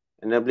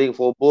 enabling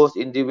for both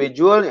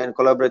individual and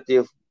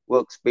collaborative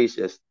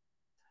workspaces.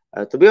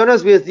 To be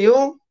honest with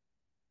you,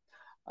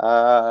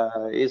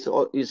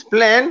 it's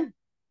planned,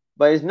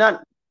 but it's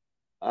not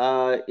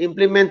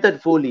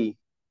implemented fully,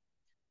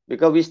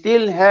 because we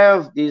still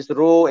have these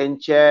row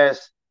and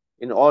chairs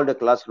in all the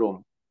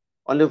classroom.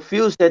 Only a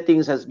few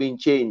settings has been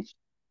changed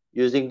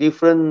using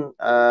different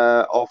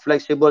or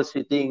flexible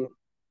seating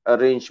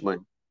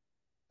arrangement.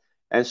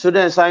 And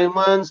student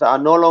assignments are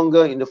no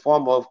longer in the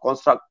form of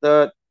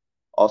constructed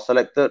or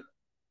selected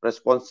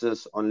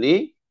responses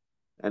only.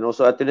 And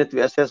also alternative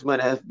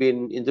assessment has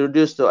been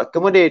introduced to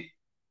accommodate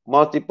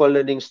multiple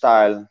learning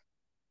style.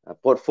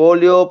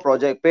 Portfolio,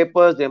 project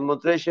papers,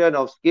 demonstration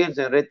of skills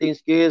and rating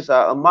skills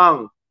are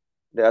among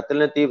the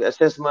alternative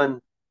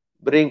assessment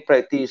bring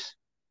practice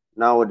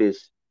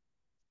nowadays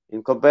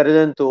in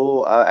comparison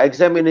to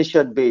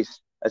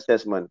examination-based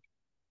assessment.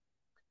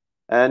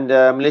 And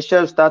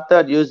Malaysia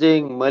started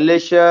using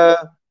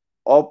Malaysia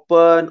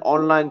Open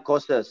Online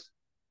Courses,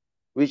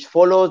 which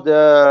follows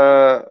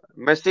the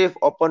massive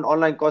open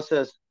online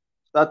courses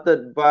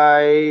started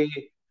by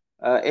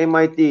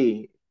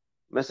MIT,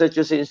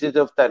 Massachusetts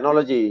Institute of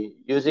Technology,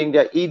 using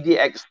the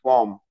EDX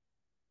form,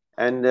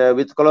 and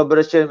with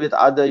collaboration with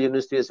other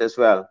universities as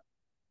well.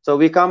 So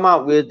we come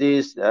up with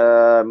this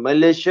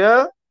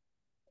Malaysia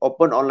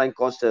Open Online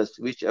Courses,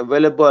 which are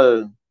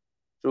available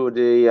through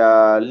the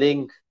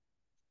link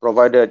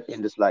provided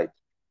in the slide.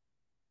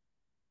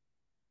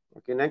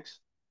 Okay, next.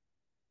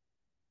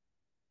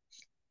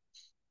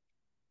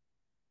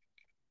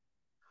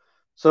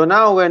 So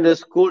now when the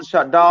school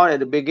shut down at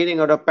the beginning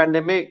of the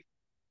pandemic,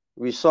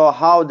 we saw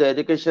how the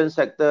education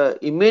sector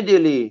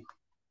immediately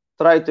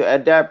tried to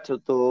adapt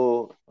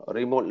to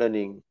remote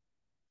learning.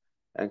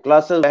 And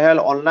classes were held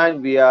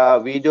online via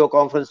video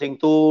conferencing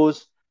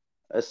tools,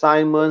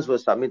 assignments were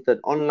submitted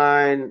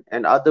online,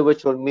 and other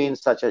virtual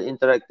means such as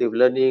interactive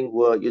learning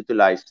were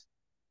utilized.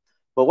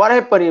 But what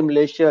happened in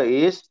Malaysia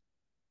is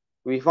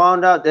we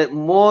found out that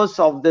most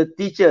of the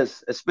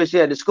teachers,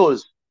 especially at the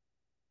schools,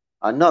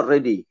 are not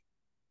ready.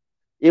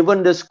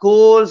 Even the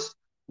schools,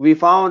 we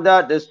found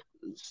that the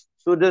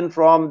students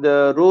from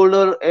the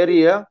rural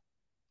area,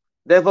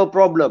 they have a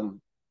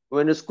problem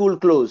when the school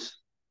closed.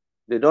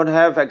 They don't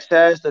have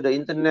access to the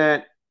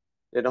internet.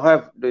 They don't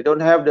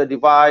have the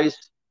device.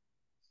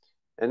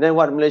 And then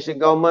what Malaysian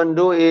government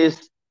do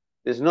is,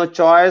 there's no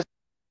choice.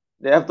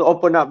 They have to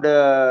open up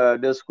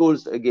the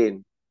schools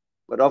again.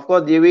 But of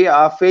course, we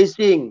are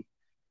facing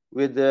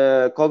with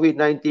the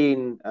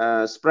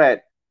COVID-19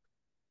 spread.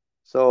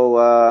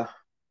 So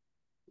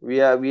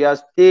we are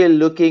still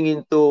looking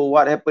into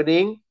what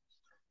happening.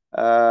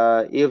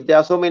 If there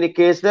are so many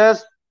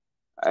cases,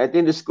 I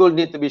think the school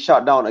need to be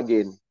shut down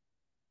again.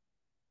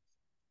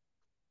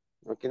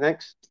 Okay,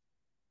 next.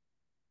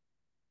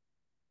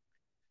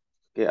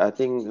 Okay, I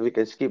think we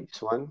can skip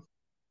this one.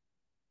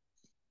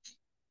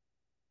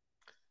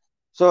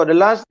 So the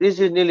last, this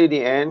is nearly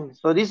the end.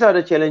 So these are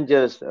the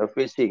challenges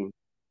facing.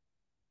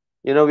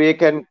 You know, we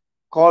can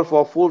call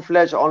for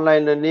full-fledged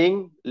online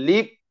learning,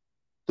 leap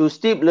to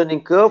steep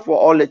learning curve for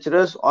all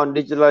lecturers on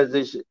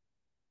digitalization,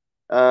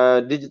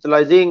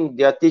 digitalizing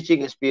their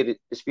teaching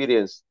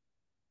experience.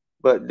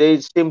 But they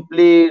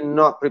simply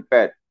not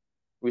prepared.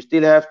 We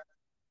still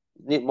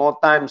need more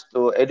times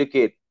to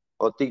educate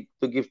or to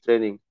give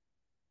training.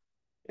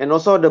 And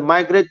also the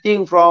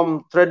migrating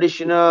from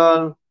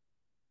traditional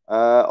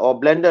or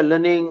blended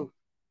learning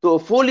to a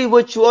fully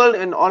virtual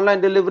and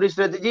online delivery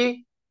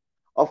strategy,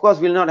 of course,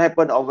 will not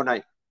happen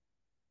overnight.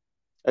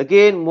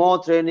 Again,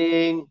 more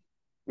training,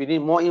 we need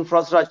more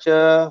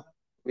infrastructure,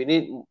 we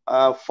need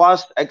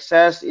fast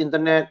access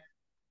internet,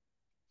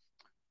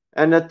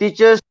 and the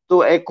teachers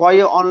to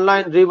acquire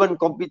online-driven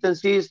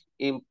competencies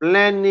in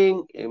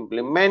planning,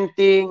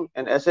 implementing,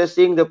 and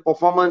assessing the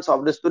performance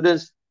of the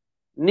students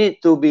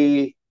need to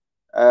be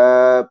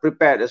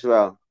prepared as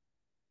well.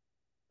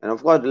 And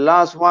of course, the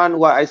last one,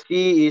 what I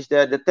see is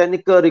that the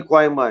technical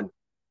requirement,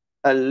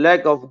 a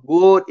lack of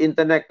good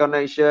internet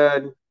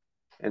connection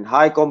and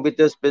high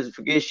computer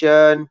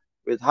specification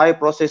with high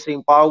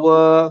processing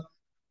power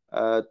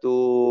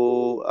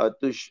to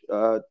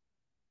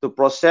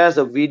process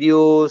the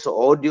videos,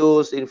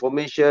 audios,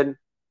 information,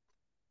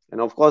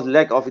 and of course,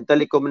 lack of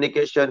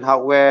telecommunication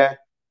hardware,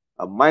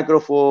 a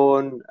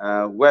microphone,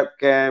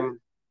 webcam,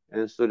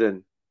 and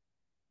student,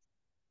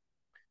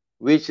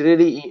 which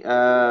really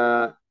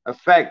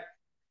affect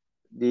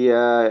the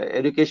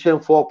education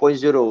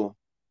 4.0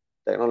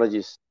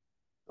 technologies.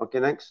 Okay,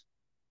 next.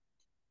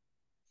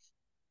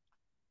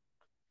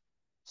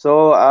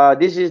 So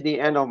this is the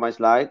end of my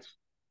slides.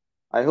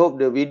 I hope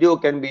the video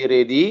can be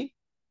ready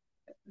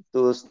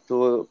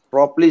to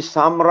properly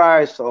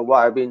summarize what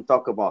I've been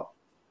talking about.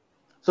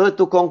 So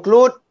to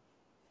conclude,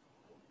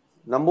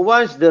 number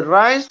one is the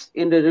rise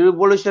in the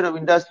revolution of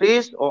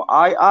industries, or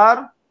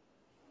IR,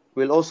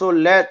 will also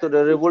lead to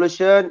the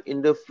revolution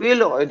in the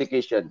field of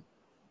education.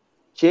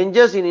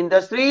 Changes in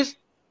industries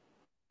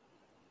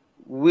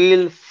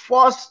will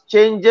force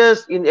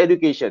changes in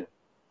education.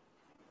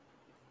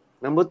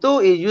 Number two,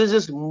 it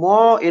uses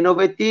more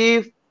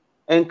innovative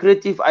and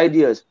creative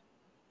ideas,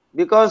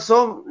 because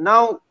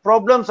now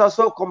problems are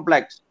so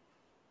complex.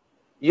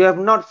 You have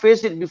not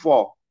faced it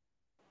before.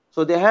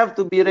 So they have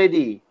to be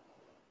ready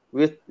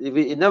with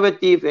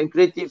innovative and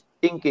creative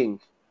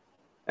thinking.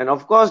 And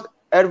of course,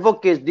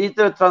 advocates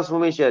digital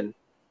transformation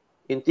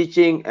in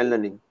teaching and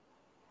learning.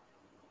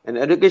 And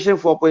Education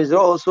 4.0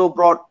 also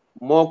brought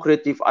more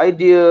creative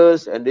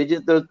ideas and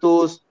digital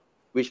tools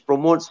which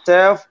promote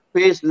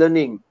self-paced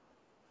learning,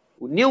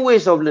 new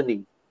ways of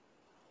learning.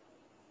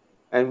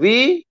 And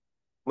we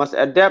must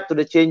adapt to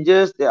the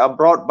changes that are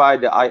brought by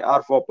the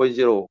IR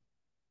 4.0.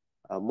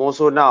 More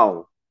so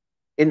now,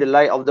 in the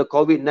light of the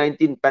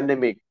COVID-19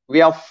 pandemic,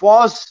 we are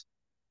forced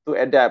to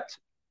adapt.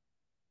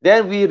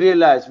 Then we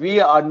realize we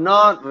are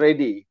not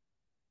ready.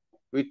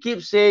 We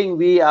keep saying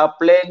we are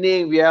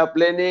planning,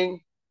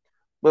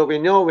 but we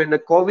know when the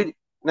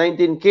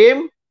COVID-19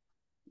 came,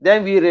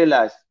 then we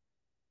realize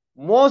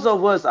most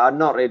of us are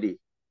not ready.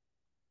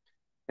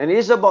 And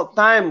it's about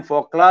time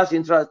for class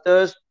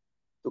instructors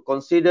to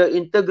consider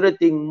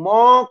integrating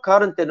more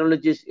current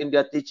technologies in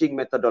their teaching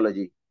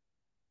methodology.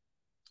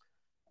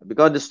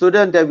 Because the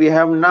students that we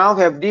have now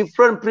have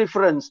different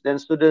preference than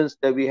students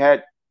that we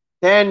had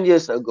 10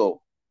 years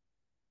ago.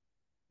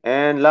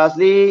 And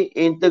lastly,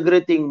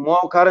 integrating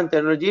more current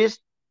technologies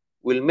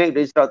will make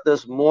the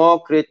instructors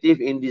more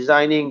creative in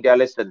designing their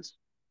lessons,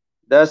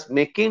 thus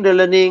making the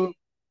learning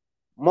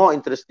more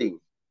interesting,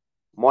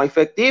 more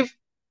effective,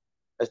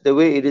 as the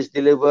way it is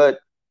delivered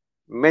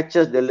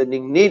matches the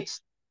learning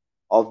needs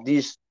of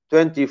these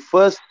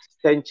 21st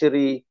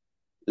century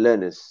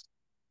learners.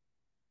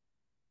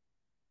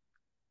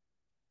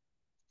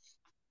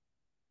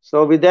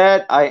 So with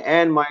that, I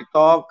end my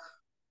talk.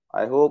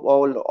 I hope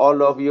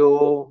all of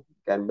you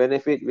can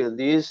benefit with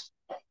this.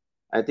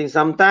 I think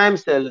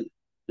sometimes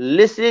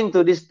listening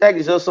to this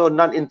text is also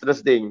not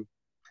interesting.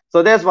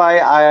 So that's why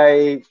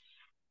I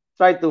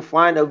try to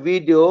find a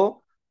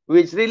video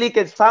which really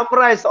can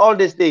summarize all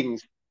these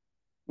things.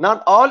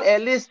 Not all,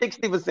 at least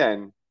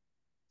 60%.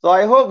 So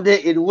I hope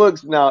that it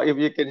works now if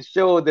you can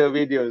show the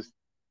videos.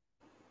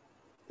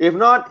 If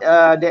not,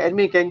 the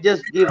admin can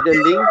just give the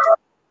link.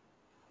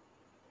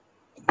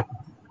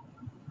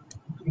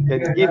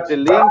 Can give the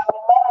link.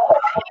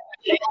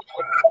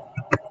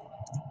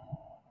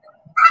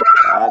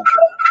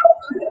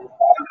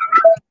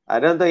 I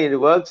don't think it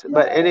works,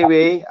 but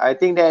anyway, I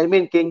think the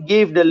admin can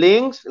give the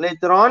links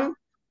later on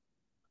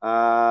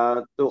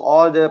to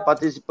all the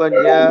participants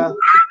here,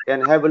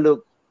 can have a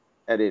look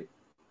at it.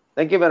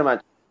 Thank you very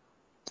much.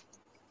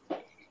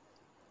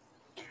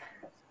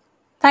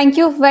 Thank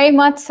you very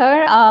much,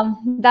 sir.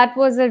 That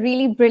was a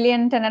really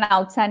brilliant and an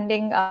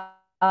outstanding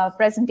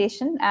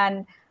presentation.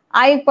 And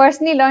I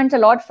personally learned a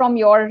lot from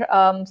your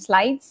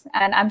slides.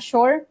 And I'm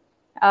sure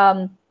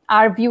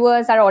our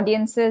viewers, our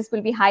audiences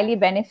will be highly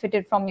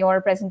benefited from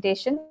your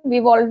presentation.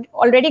 We've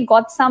already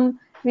got some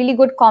really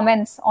good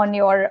comments on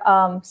your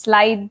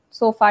slide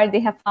so far. They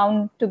have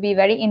found to be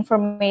very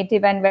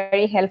informative and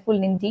very helpful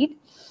indeed.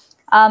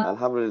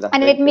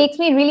 And it makes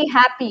me really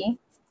happy.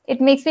 It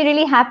makes me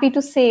really happy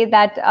to say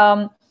that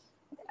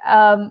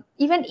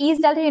even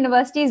East Delta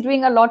University is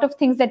doing a lot of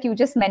things that you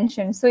just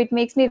mentioned. So it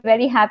makes me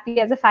very happy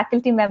as a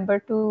faculty member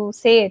to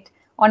say it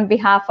on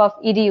behalf of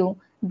EDU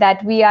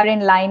that we are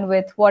in line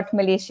with what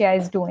Malaysia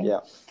is doing.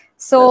 Yeah.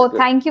 So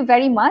thank you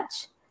very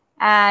much.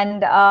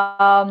 And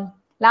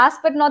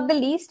last but not the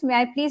least, may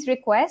I please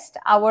request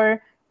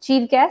our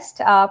chief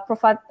guest,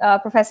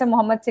 Professor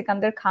Muhammad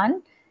Sikandar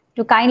Khan,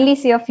 to kindly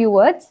say a few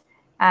words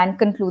and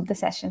conclude the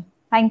session.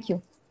 Thank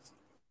you.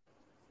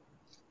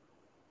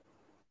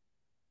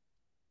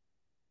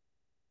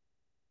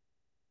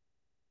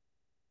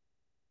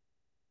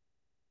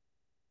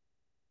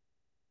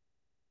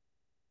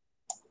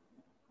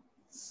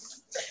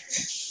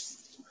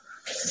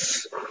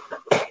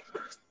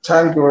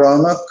 Thank you,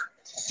 Raunak.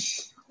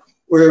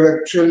 We have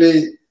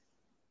actually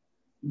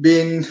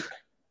been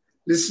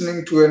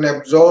listening to an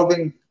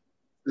absorbing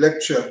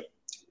lecture.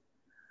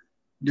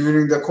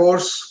 During the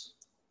course,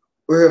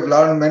 we have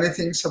learned many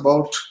things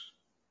about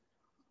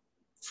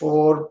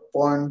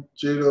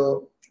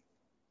 4.0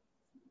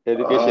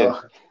 education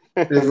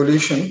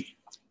revolution.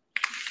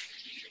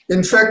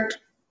 In fact,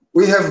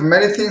 we have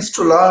many things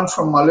to learn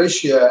from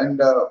Malaysia,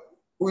 and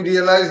we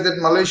realize that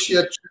Malaysia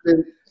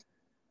actually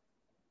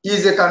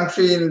is a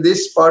country in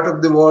this part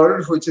of the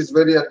world which is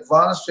very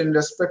advanced in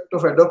respect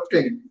of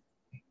adopting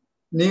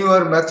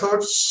newer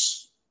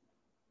methods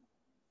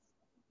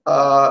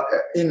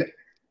in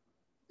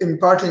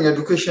imparting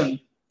education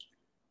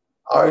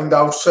in the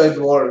outside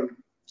world.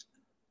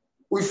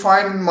 We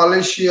find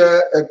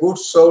Malaysia a good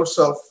source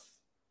of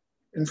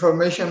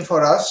information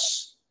for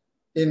us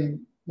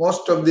in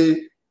most of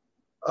the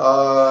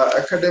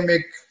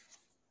academic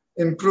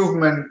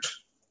improvement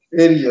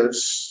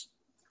areas.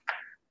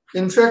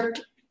 In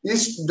fact,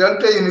 East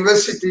Delta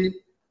University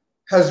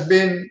has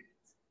been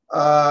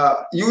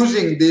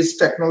using these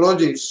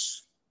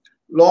technologies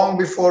long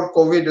before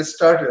COVID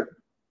started.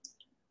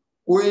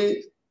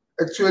 We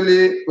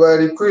actually were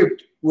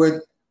equipped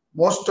with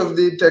most of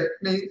the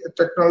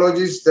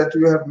technologies that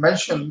you have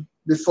mentioned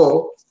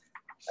before,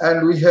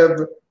 and we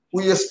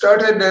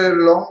started a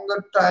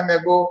longer time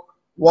ago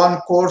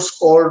one course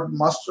called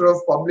Master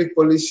of Public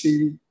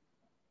Policy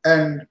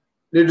and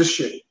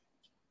Leadership,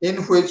 in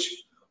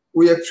which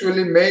we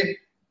actually made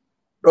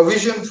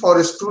provision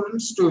for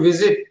students to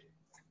visit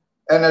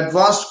an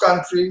advanced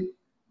country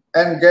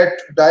and get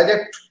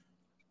direct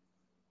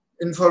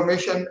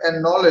information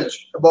and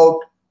knowledge about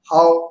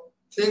how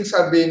things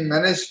are being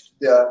managed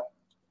there.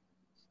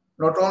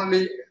 Not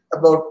only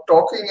about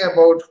talking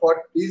about what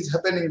is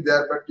happening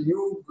there, but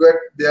you get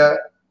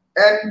there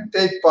and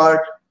take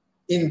part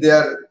in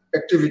their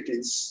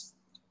activities.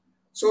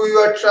 So we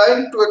are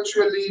trying to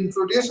actually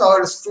introduce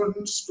our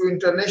students to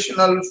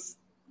international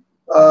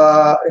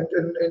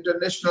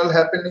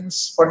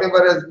happenings,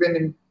 whatever has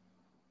been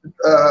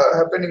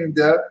happening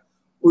there,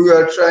 we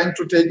are trying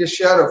to take a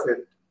share of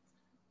it.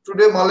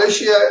 Today,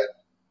 Malaysia,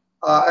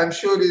 I'm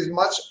sure, is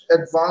much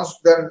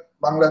advanced than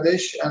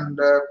Bangladesh, and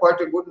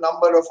quite a good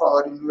number of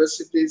our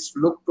universities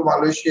look to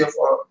Malaysia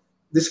for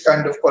this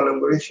kind of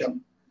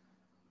collaboration.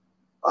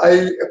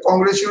 I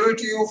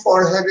congratulate you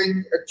for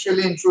having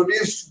actually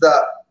introduced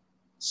the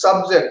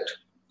subject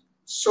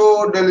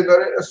so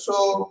deliberate,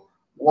 so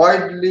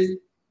widely,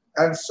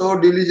 and so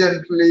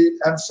diligently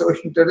and so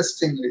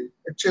interestingly.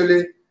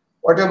 Actually,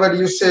 whatever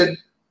you said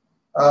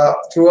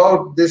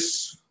throughout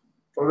this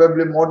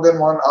probably more than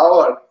 1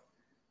 hour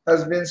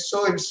has been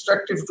so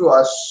instructive to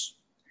us.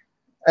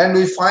 And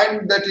we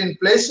find that in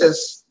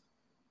places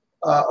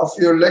of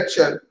your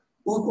lecture,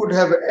 we could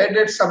have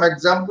added some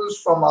examples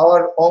from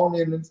our own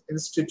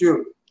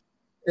institute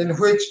in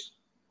which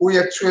we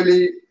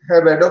actually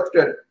have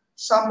adopted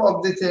some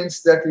of the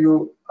things that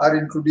you are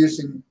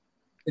introducing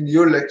in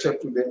your lecture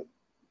today.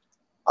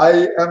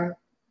 I am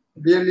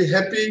really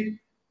happy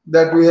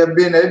that we have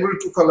been able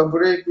to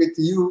collaborate with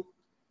you,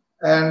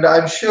 and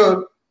I'm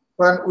sure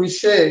when we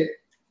say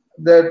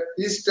that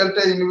East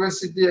Delta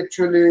University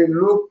actually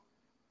look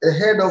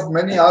ahead of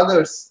many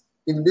others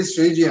in this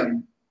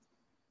region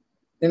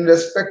in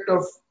respect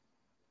of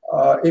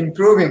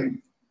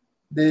improving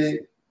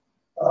the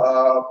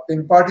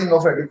imparting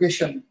of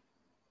education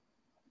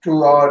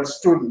to our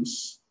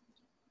students.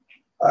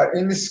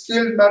 In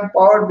skilled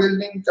manpower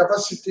building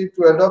capacity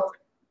to adapt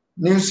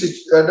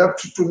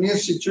to new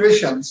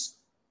situations,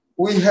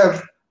 we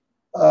have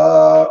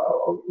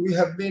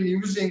been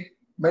using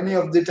many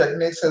of the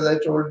techniques, as I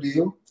told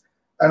you.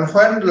 And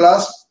when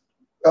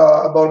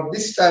about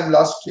this time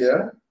last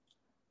year,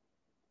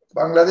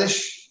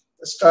 Bangladesh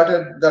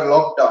started the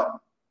lockdown.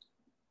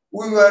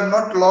 We were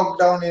not locked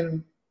down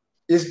in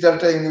East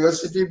Delta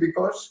University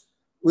because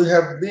we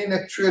have been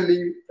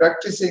actually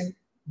practicing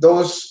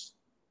those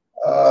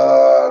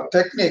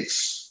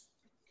techniques.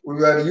 We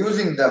were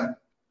using them,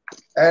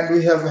 and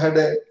we have had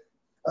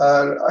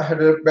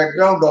a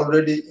background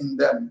already in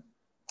them,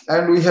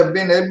 and we have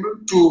been able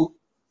to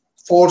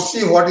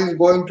foresee what is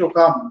going to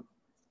come,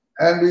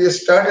 and we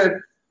started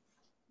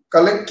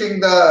collecting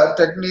the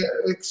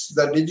techniques,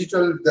 the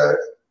digital, the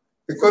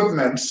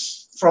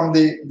equipments from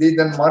the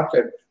then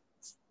market.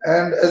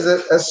 And as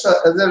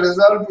a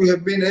result, we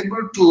have been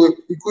able to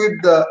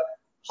equip the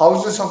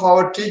houses of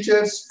our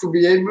teachers to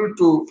be able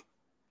to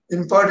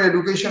impart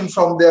education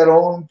from their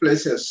own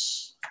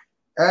places.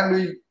 And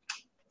we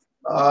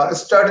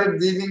started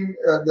giving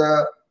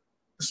the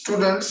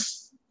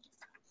students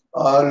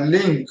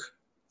link.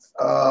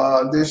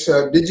 This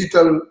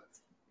digital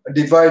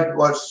divide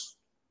was,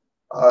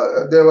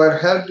 they were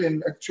helped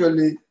in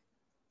actually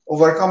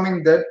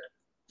overcoming that.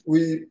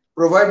 We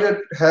provided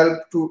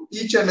help to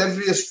each and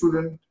every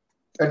student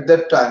at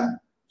that time.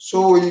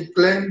 So we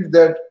claimed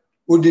that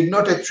we did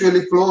not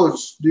actually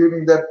close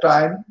during that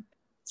time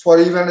for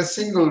even a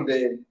single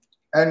day.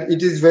 And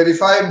it is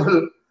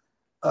verifiable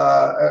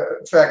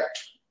fact.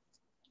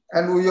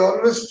 And we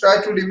always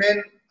try to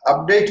remain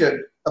updated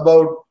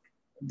about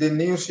the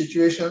new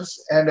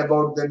situations and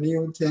about the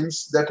new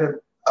things that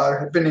are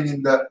happening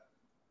in the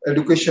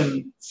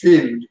education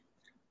field.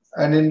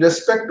 And in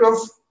respect of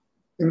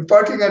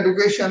imparting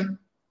education,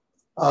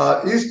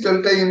 East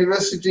Delta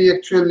University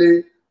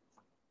actually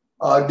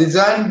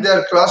designed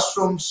their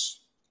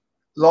classrooms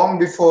long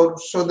before,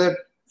 so that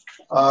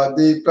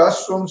the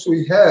classrooms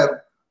we have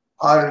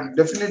are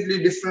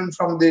definitely different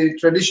from the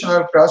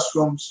traditional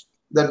classrooms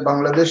that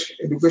Bangladesh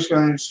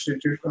educational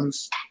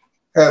institutions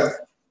have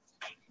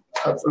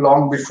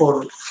long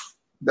before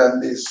than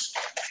this.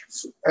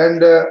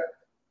 And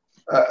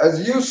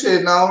as you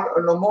say now,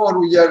 no more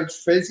we are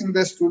facing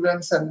the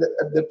students, and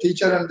the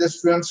teacher and the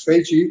students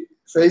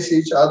face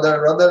each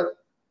other. Rather,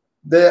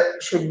 they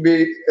should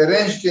be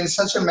arranged in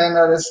such a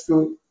manner as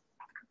to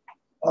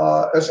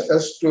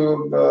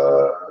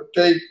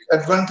take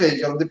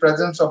advantage of the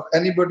presence of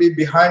anybody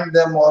behind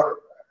them or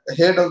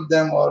ahead of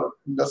them or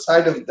the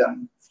side of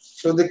them.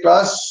 So the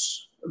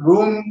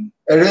classroom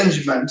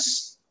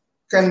arrangements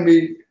can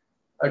be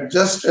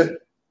adjusted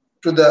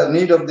to the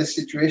need of the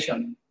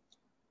situation.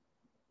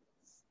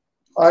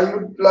 I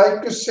would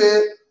like to say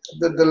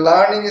that the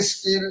learning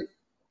skill,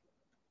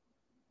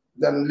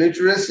 the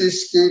literacy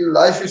skill,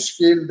 life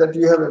skill that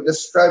you have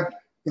described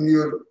in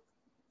your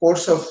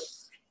course of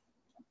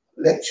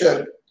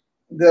lecture,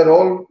 they're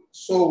all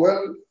so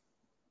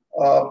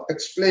well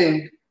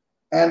explained,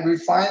 and we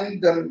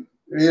find them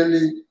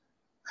really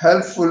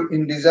helpful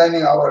in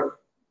designing our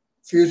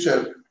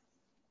future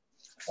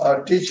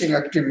teaching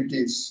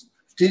activities.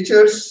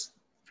 Teachers,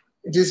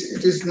 it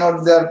is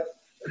not there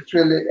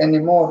actually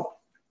anymore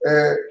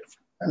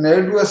an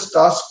arduous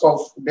task of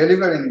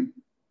delivering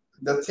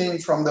the thing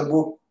from the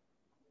book,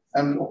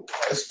 and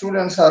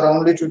students are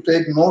only to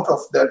take note of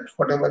that,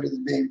 whatever is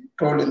being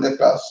told in the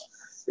class.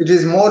 It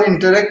is more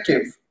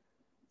interactive.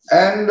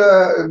 And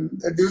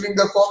during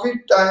the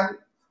COVID time,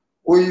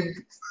 we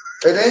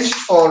arranged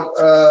for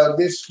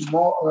this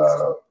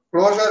more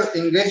closer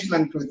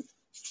engagement with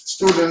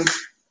students,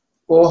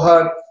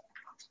 cohort,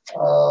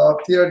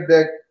 peer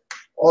deck.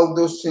 All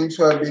those things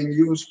were being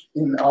used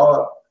in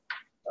our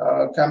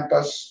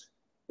campus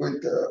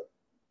with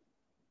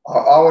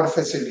our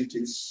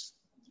facilities.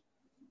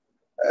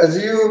 As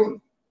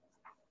you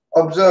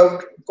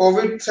observed,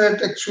 COVID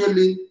threat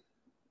actually,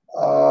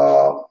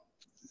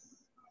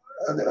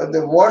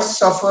 the worst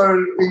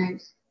suffering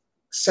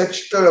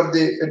sector of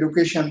the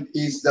education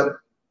is the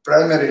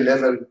primary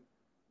level,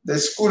 the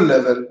school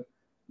level.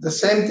 The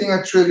same thing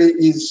actually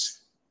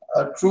is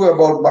true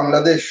about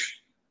Bangladesh.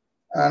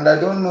 And I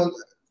don't know,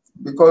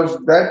 because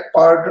that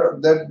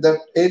part, that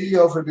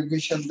area of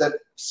education, that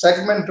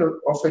segment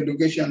of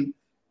education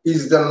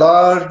is the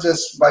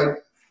largest, by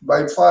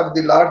far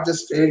the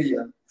largest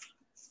area.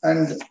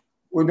 And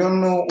we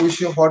don't know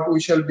what we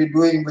shall be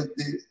doing with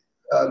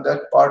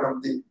that part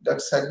of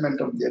that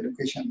segment of the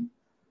education.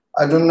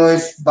 I don't know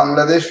if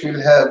Bangladesh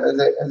will have,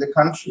 as a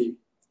country,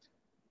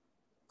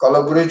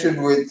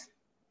 collaborated with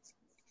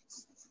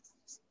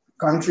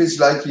countries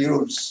like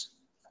yours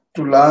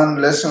to learn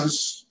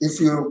lessons,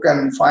 if you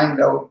can find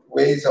out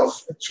ways of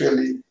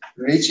actually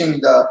reaching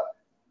the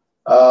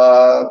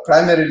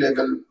primary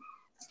level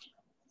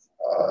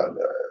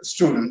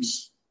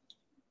students.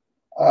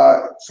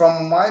 For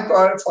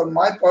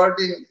my part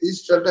in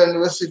East Delta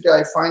University,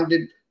 I find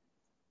it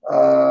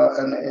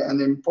an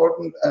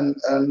important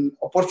an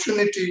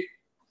opportunity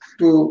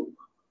to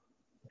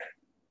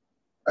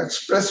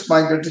express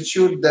my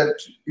gratitude that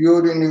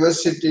your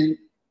university,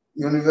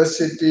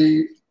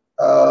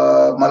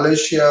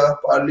 Malaysia,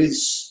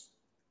 Perlis,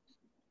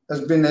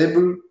 has been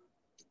able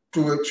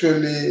to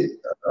actually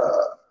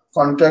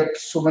contact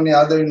so many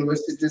other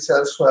universities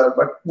elsewhere.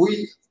 But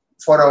we,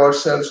 for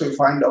ourselves, we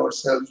find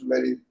ourselves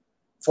very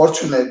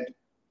fortunate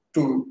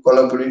to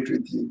collaborate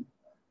with you.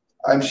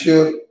 I'm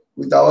sure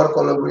with our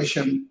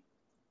collaboration,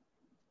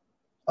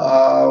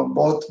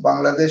 both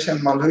Bangladesh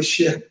and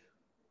Malaysia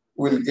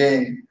will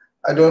gain.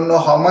 I don't know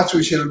how much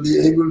we shall be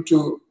able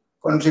to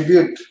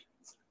contribute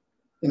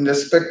in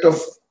respect of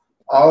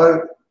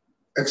our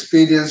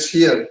experience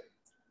here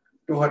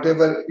to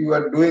whatever you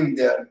are doing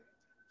there,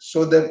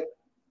 so that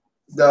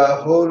the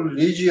whole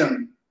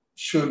region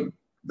should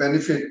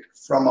benefit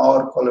from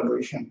our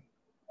collaboration.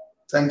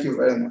 Thank you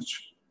very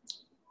much.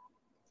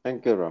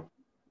 Thank you, Ram.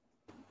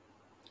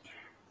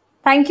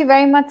 Thank you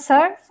very much,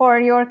 sir, for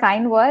your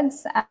kind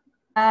words.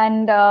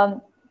 And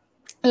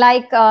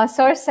like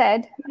sir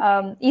said,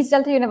 East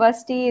Delta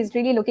University is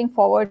really looking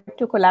forward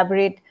to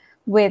collaborate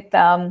with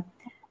UNIMAP.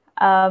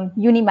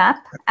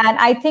 And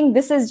I think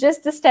this is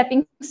just the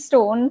stepping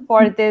stone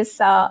for this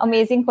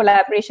amazing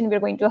collaboration we're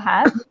going to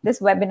have, this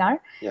webinar.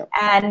 Yeah,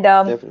 and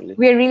definitely.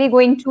 we're really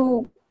going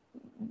to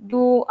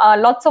do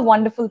lots of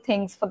wonderful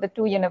things for the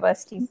two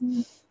universities.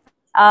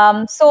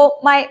 So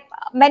my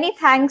many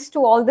thanks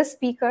to all the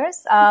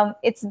speakers.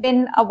 It's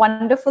been a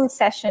wonderful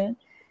session,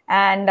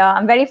 and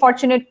I'm very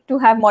fortunate to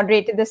have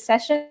moderated this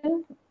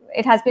session.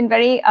 It has been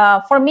very,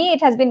 for me,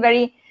 it has been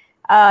very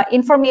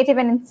informative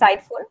and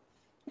insightful.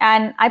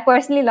 And I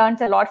personally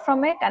learned a lot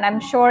from it, and I'm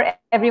sure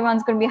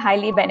everyone's going to be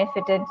highly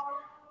benefited.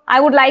 I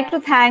would like to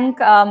thank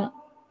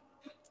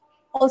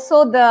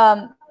also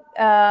the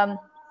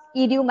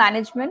EDU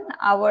management,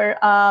 our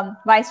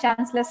Vice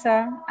Chancellor,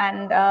 sir,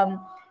 and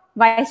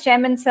Vice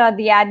Chairman, sir,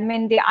 the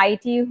admin, the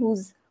IT,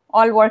 who's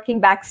all working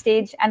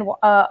backstage and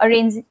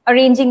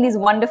arranging these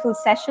wonderful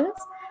sessions.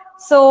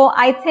 So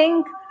I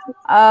think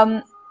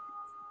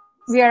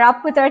we are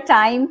up with our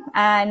time,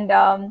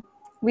 and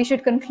we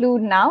should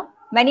conclude now.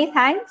 Many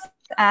thanks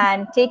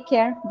and take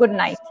care. Good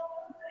night.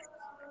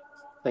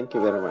 Thank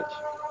you very much.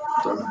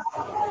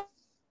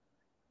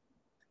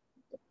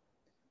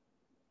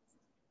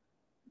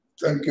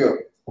 Thank you.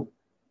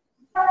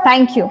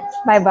 Thank you.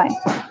 Bye-bye.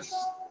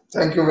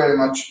 Thank you very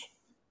much.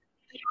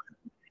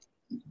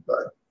 Bye.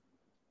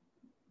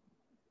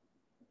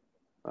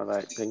 All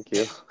right. Thank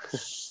you.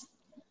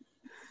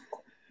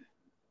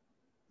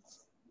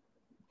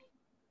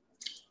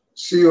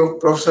 See you,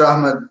 Professor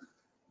Ahmed.